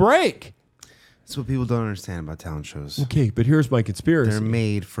big break. That's what people don't understand about talent shows. Okay, but here's my conspiracy. They're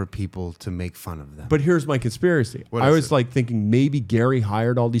made for people to make fun of them. But here's my conspiracy. What I is was it? like thinking maybe Gary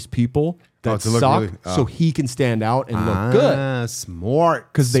hired all these people that to look suck really- so he can stand out and look good.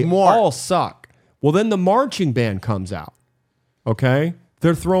 Smart. Because they all suck. Well, then the marching band comes out. Okay?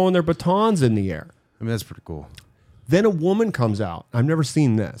 They're throwing their batons in the air. I mean, that's pretty cool. Then a woman comes out. I've never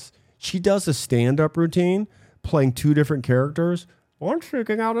seen this. She does a stand-up routine playing two different characters. One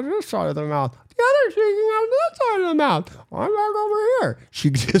sticking out of this side of the mouth. The other sticking out of this side of the mouth. I'm back over here.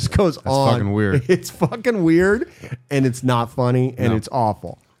 She just goes on. That's fucking weird. It's fucking weird, and it's not funny, and it's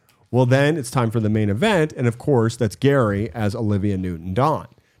awful. Well, then it's time for the main event, and of course, that's Gary as Olivia Newton-John.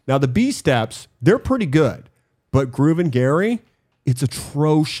 Now, the B-Steps, they're pretty good, but Groove and Gary, it's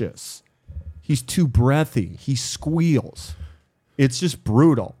atrocious. He's too breathy. He squeals. It's just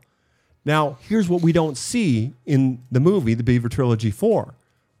brutal. Now, here's what we don't see in the movie, the Beaver Trilogy 4.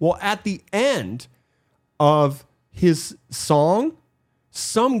 Well, at the end of his song,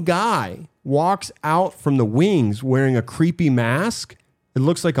 some guy walks out from the wings wearing a creepy mask. It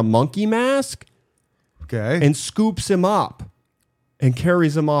looks like a monkey mask. Okay. And scoops him up and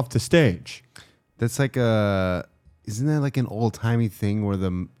carries him off the stage. That's like a... Isn't that like an old-timey thing where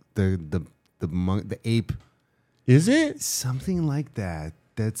the ape... Is it? Something like that.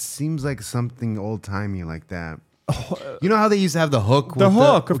 That seems like something old-timey like that. You know how they used to have the hook? The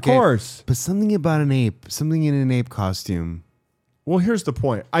hook, of course. But something about an ape. Something in an ape costume. Well, here's the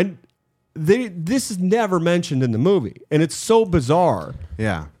point. This is never mentioned in the movie, and it's so bizarre.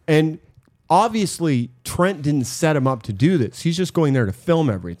 Yeah. And obviously, Trent didn't set him up to do this. He's just going there to film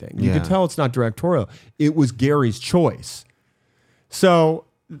everything. You can tell it's not directorial. It was Gary's choice. So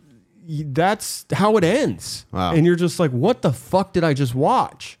that's how it ends. Wow. And you're just like, what the fuck did I just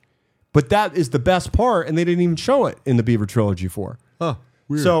watch? But that is the best part, and they didn't even show it in the Beaver Trilogy 4. Oh,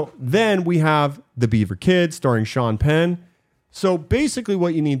 weird. So then we have The Beaver Kid starring Sean Penn. So basically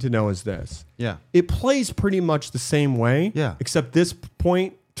what you need to know is this. Yeah. It plays pretty much the same way. Yeah. Except this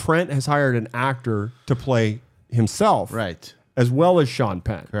point, Trent has hired an actor to play himself. Right. As well as Sean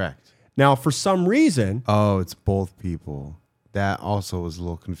Penn. Correct. Now, for some reason... Oh, it's both people. That also was a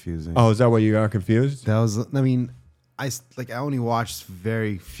little confusing. Oh, is that why you got confused? That was, I mean, I only watched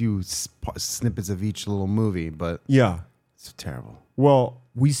very few snippets of each little movie, but Yeah. it's terrible. Well,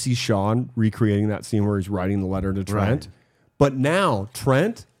 we see Sean recreating that scene where he's writing the letter to Trent. Right. But now,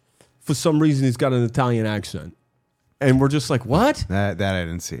 Trent, for some reason, he's got an Italian accent. And we're just like, what? That I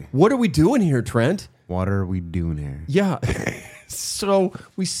didn't see. What are we doing here, Trent? What are we doing here? Yeah. So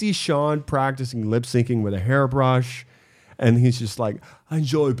we see Sean practicing lip syncing with a hairbrush. And he's just like, I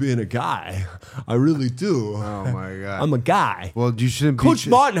enjoy being a guy. I really do. Oh, my God. I'm a guy. Well, you shouldn't be... Coach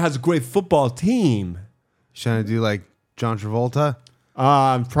Martin has a great football team. Trying to do like John Travolta?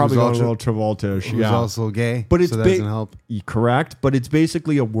 I'm probably Who's going a also- little Travolta-ish. Who's Yeah. also gay, But it's so that doesn't help. Correct. But it's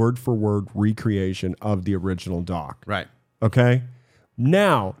basically a word-for-word recreation of the original doc. Right. Okay?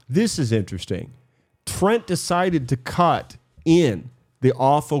 Now, this is interesting. Trent decided to cut in the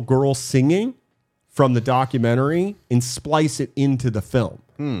awful girl singing from the documentary and splice it into the film.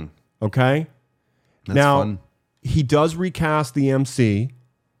 Okay? That's now, fun. he does recast the MC,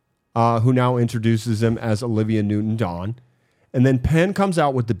 who now introduces him as Olivia Newton-John. And then Penn comes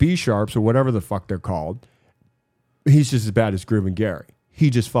out with the B-sharps or whatever the fuck they're called. He's just as bad as Groove and Gary. He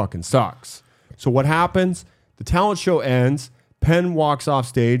just fucking sucks. So what happens? The talent show ends. Penn walks off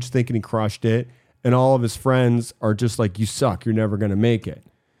stage thinking he crushed it. And all of his friends are just like, you suck. You're never going to make it.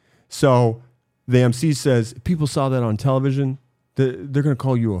 So the MC says, if people saw that on television, they're going to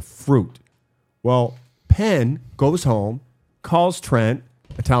call you a fruit. Well, Penn goes home, calls Trent,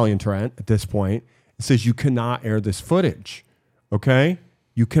 Italian Trent at this point, and says, you cannot air this footage. Okay?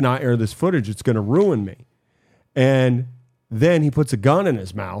 You cannot air this footage. It's going to ruin me. And then he puts a gun in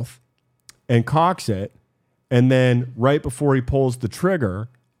his mouth and cocks it. And then right before he pulls the trigger,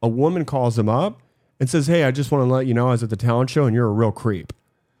 a woman calls him up and says, hey, I just want to let you know I was at the talent show and you're a real creep.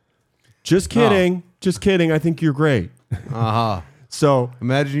 Just kidding. Just kidding. I think you're great. Uh-huh. So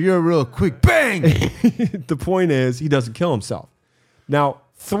Imagine you're real quick. Bang! the point is he doesn't kill himself. Now,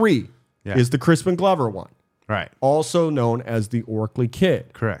 3 is the Crispin Glover one. Right. Also known as the Orkley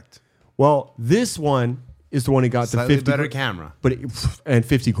Kid. Correct. Well, this one is the one he got Slightly the 50 better camera. but and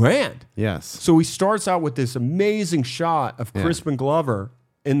 50 grand. Yes. So he starts out with this amazing shot of Crispin Glover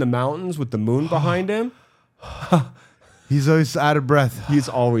in the mountains with the moon behind him. He's always out of breath. He's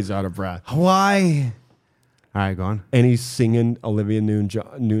always out of breath. Why? All right, go on. And he's singing Olivia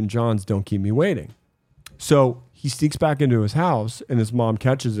Newton-John's Don't Keep Me Waiting. So he sneaks back into his house and his mom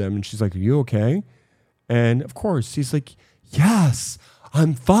catches him and she's like, are you okay? And of course, he's like, yes,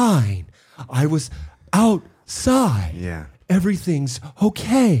 I'm fine. I was outside. Yeah. Everything's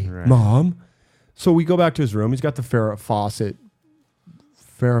okay, Mom. So we go back to his room. He's got the Farrah Fawcett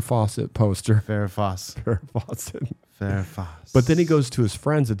poster. Farrah Fawcett. Farrah Fawcett. Farrah Fawcett. But then he goes to his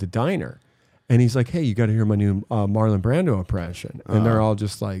friends at the diner and he's like, hey, you got to hear my new Marlon Brando impression. And they're all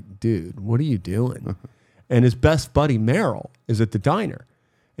just like, dude, what are you doing? And his best buddy, Meryl, is at the diner.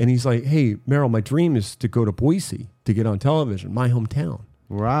 And he's like, hey, Meryl, my dream is to go to Boise to get on television, my hometown.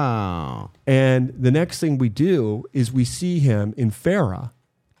 Wow. And the next thing we do is we see him in Farrah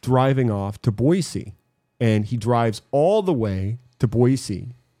driving off to Boise. And he drives all the way to Boise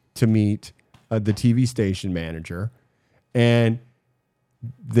to meet the TV station manager. And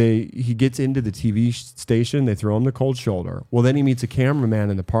he gets into the TV station. They throw him the cold shoulder. Well, then he meets a cameraman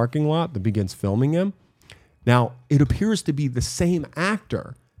in the parking lot that begins filming him. Now, it appears to be the same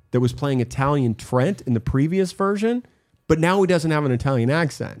actor that was playing Italian Trent in the previous version, but now he doesn't have an Italian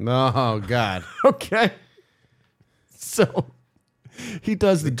accent. Oh, God. Okay. So he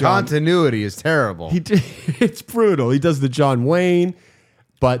does the Continuity is terrible. It's brutal. He does the John Wayne,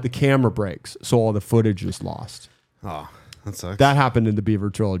 but the camera breaks, so all the footage is lost. Oh, that sucks. That happened in the Beaver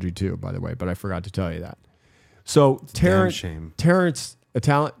Trilogy too, by the way, but I forgot to tell you that. So shame.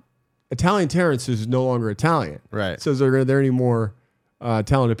 Italian Terrence is no longer Italian. Right. So are there any more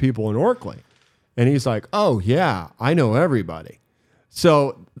talented people in Orkley? And he's like, oh, yeah, I know everybody.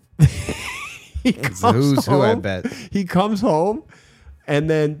 So he comes who's home, who, I bet. He comes home, and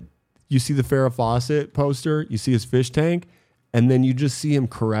then you see the Farrah Fawcett poster, you see his fish tank, and then you just see him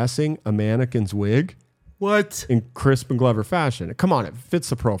caressing a mannequin's wig. What? In Crispin Glover fashion. Come on, it fits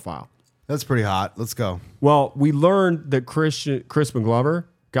the profile. That's pretty hot. Let's go. Well, we learned that Crispin Glover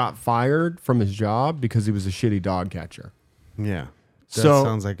got fired from his job because he was a shitty dog catcher. Yeah.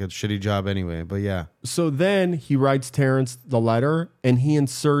 sounds like a shitty job anyway, but yeah. So then he writes Terrence the letter, and he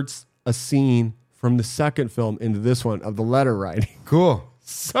inserts a scene from the second film into this one of the letter writing. Cool.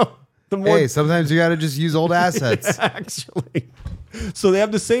 So the more Hey, sometimes you got to just use old assets. Yeah, actually. So they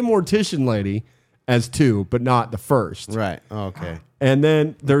have the same mortician lady as 2, but not the first. Right. Okay. And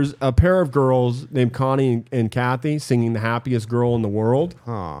then there's a pair of girls named Connie and Kathy singing The Happiest Girl in the World.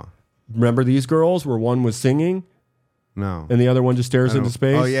 Huh. Remember these girls where one was singing No. and the other one just stares into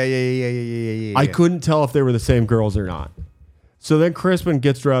space? Oh, yeah. I couldn't tell if they were the same girls or not. So then Crispin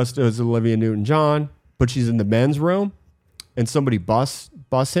gets dressed as Olivia Newton-John, but she's in the men's room, and somebody busts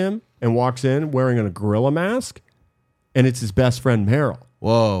him and walks in wearing a gorilla mask, and it's his best friend Meryl.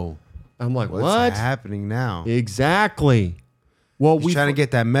 Whoa. I'm like, What's what? happening now? Exactly. Well, He's trying to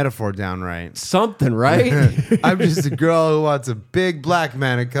get that metaphor down right. something, right? I'm just a girl who wants a big black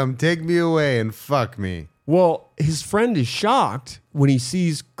man to come take me away and fuck me. Well, his friend is shocked when he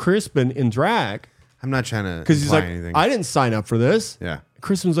sees Crispin in drag I'm not trying to because he's like, anything. I didn't sign up for this. Yeah.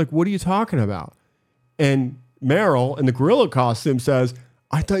 Crispin's like, what are you talking about? And Meryl in the gorilla costume says,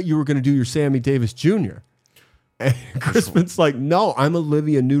 I thought you were going to do your Sammy Davis Jr. And Crispin's like, no, I'm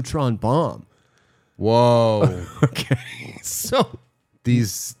Olivia Neutron Bomb. Whoa. Okay. So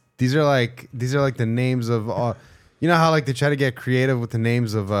these are like the names of all. You know how like they try to get creative with the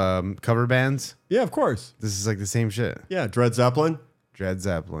names of cover bands? yeah, of course. This is like the same shit. Yeah, Dred Zeppelin. Dred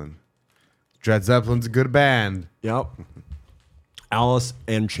Zeppelin. Dred Zeppelin's a good band. Yep. Alice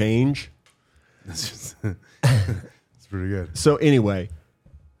and Change. It's pretty good. So anyway,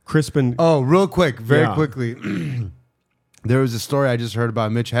 Crispin. Oh, real quick, very Yeah. quickly. There was a story I just heard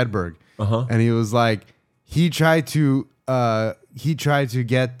about Mitch Hedberg. Uh-huh. And he was like, he's in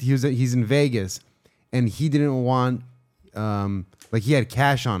Vegas and he didn't want, like he had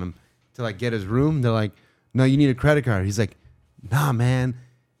cash on him to like get his room. They're like, no, you need a credit card. He's like, nah, man,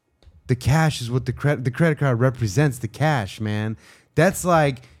 the cash is what the credit card represents the cash, man. That's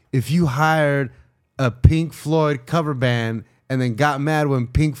like if you hired a Pink Floyd cover band and then got mad when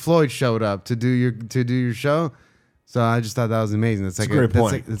Pink Floyd showed up to do your show. So I just thought that was amazing. It's like a great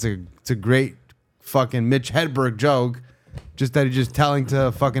point. It's a great fucking Mitch Hedberg joke. Just that he's just telling to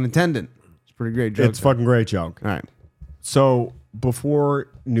a fucking attendant. It's a pretty great joke. It's a fucking great joke. All right. So before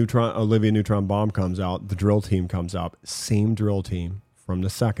Olivia Neutron Bomb comes out, the drill team comes up. Same drill team from the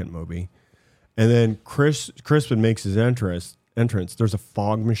second movie. And then Crispin makes his entrance. There's a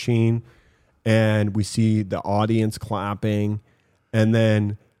fog machine, and we see the audience clapping, and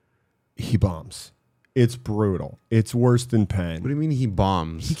then he bombs. It's brutal. It's worse than Penn. What do you mean he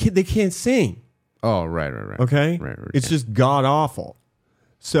bombs? They can't sing. Oh, right. Okay? Right. It's just god awful.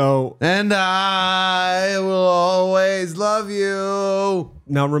 So And I will always love you.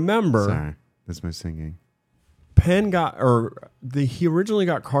 now remember, Sorry, that's my singing. Penn he originally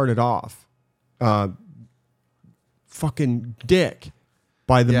got carted off, fucking dick,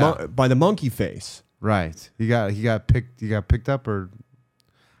 by the monkey face. Right. He got picked up or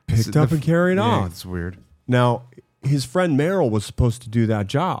Picked up and carried yeah, off. It's weird. Now, his friend Meryl was supposed to do that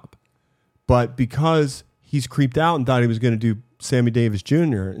job, but because he's creeped out and thought he was going to do Sammy Davis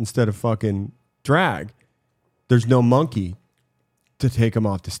Jr. instead of fucking drag, there's no monkey to take him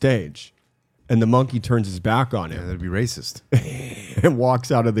off the stage. And the monkey turns his back on Yeah, him that'd be racist. and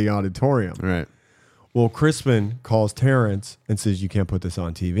walks out of the auditorium. Right. Well, Crispin calls Terrence and says, you can't put this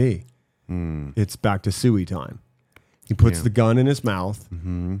on TV. It's back to Suey time. He puts the gun in his mouth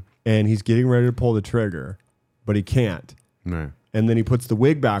and he's getting ready to pull the trigger, but he can't. Right. And then he puts the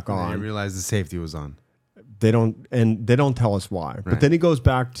wig back I on. realized the safety was on. They don't tell us why. But then he goes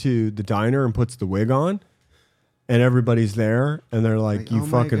back to the diner and puts the wig on, and everybody's there, and they're like, you oh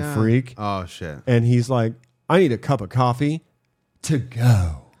my fucking God. freak. Oh shit. And he's like, I need a cup of coffee to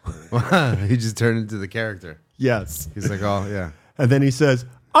go. He just turned into the character. Yes. He's like, oh yeah. And then he says,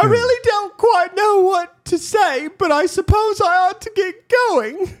 I really don't quite know what to say, but I suppose I ought to get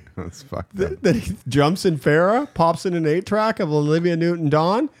going. That's fucked up. Then he jumps in Farrah, pops in an 8-track of Olivia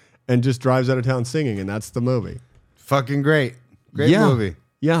Newton-John, and just drives out of town singing, and that's the movie. Fucking great. Great movie.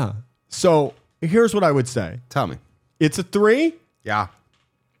 Yeah. So here's what I would say. Tell me. It's a 3. Yeah.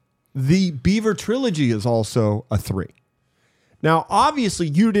 The Beaver Trilogy is also a 3. Now, obviously,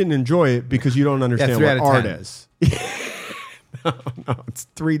 you didn't enjoy it because you don't understand 3 what out of art 10. is. No, it's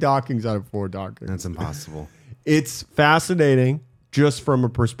 3 dockings out of 4 dockings. That's impossible. It's fascinating just from a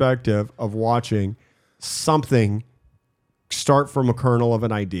perspective of watching something start from a kernel of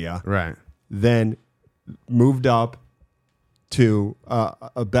an idea, Right. then moved up to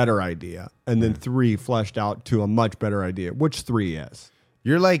a better idea, and then 3 fleshed out to a much better idea. Which 3 is?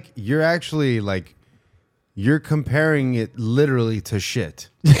 You're actually like you're comparing it literally to shit.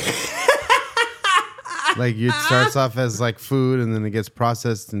 Like it starts off as like food, and then it gets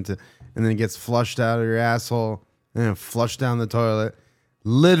processed and then it gets flushed out of your asshole, and then flushed down the toilet.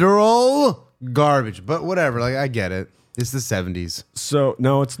 Literal garbage, but whatever. Like I get it. It's the 70s. So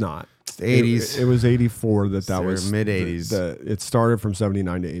no, it's not. It's the 80s. It was 84 that was mid 80s. It started from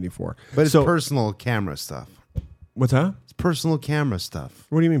 79 to 84. But it's personal camera stuff. What's that? It's personal camera stuff.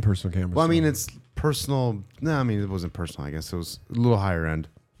 What do you mean personal camera? Well, I mean it's personal. No, I mean it wasn't personal. I guess it was a little higher end.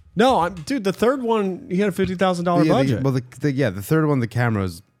 No, dude, the third one, he had a $50,000 budget. The third one, the camera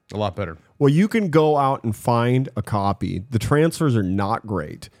is a lot better. Well, you can go out and find a copy. The transfers are not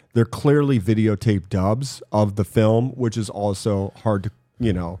great. They're clearly videotape dubs of the film, which is also hard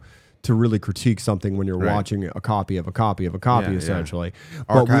to, to really critique something when you're watching a copy of a copy of a copy, essentially.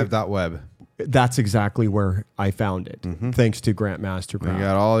 Archive.web. That's exactly where I found it, thanks to Grant Mastercraft. You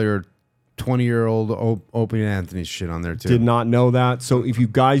got all your 20-year-old Opie and Anthony shit on there, too. Did not know that. So if you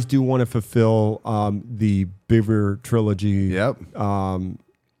guys do want to fulfill the Beaver Trilogy... Yep.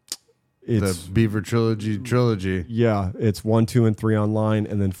 It's the Beaver Trilogy. Yeah, it's 1, 2, and 3 online,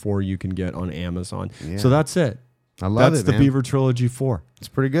 and then 4 you can get on Amazon. Yeah. So that's it. That's the Beaver Trilogy 4. It's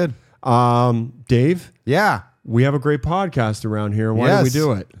pretty good. Dave? Yeah. We have a great podcast around here. Why do we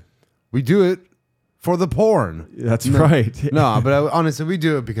do it? We do it for the porn. That's right. No, but honestly, we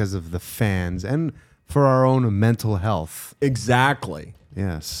do it because of the fans and for our own mental health. Exactly.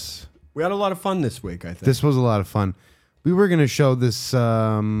 Yes. We had a lot of fun this week, I think. This was a lot of fun. We were going to show this, we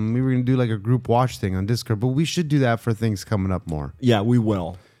were going to do like a group watch thing on Discord, but we should do that for things coming up more. Yeah, we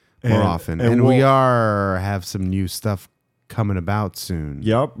will. More often. And we have some new stuff coming about soon.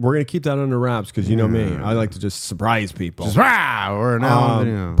 Yep. We're going to keep that under wraps because you know me. I like to just surprise people. Just or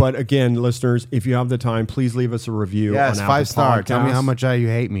now. But again, listeners, if you have the time, please leave us a review. Yes, on 5-star. Tell me how much you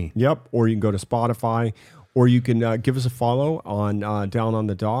hate me. Yep. Or you can go to Spotify. Or you can give us a follow on Down on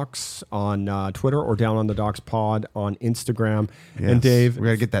the Docks on Twitter or Down on the Docks Pod on Instagram. Yes. And Dave, we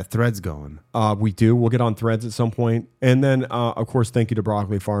got to get that Threads going. We do. We'll get on Threads at some point. And then, of course, thank you to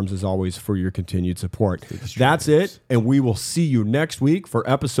Broccoli Farms as always for your continued support. That's it. And we will see you next week for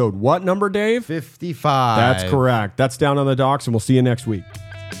episode what number, Dave? 55. That's correct. That's Down on the Docks, and we'll see you next week.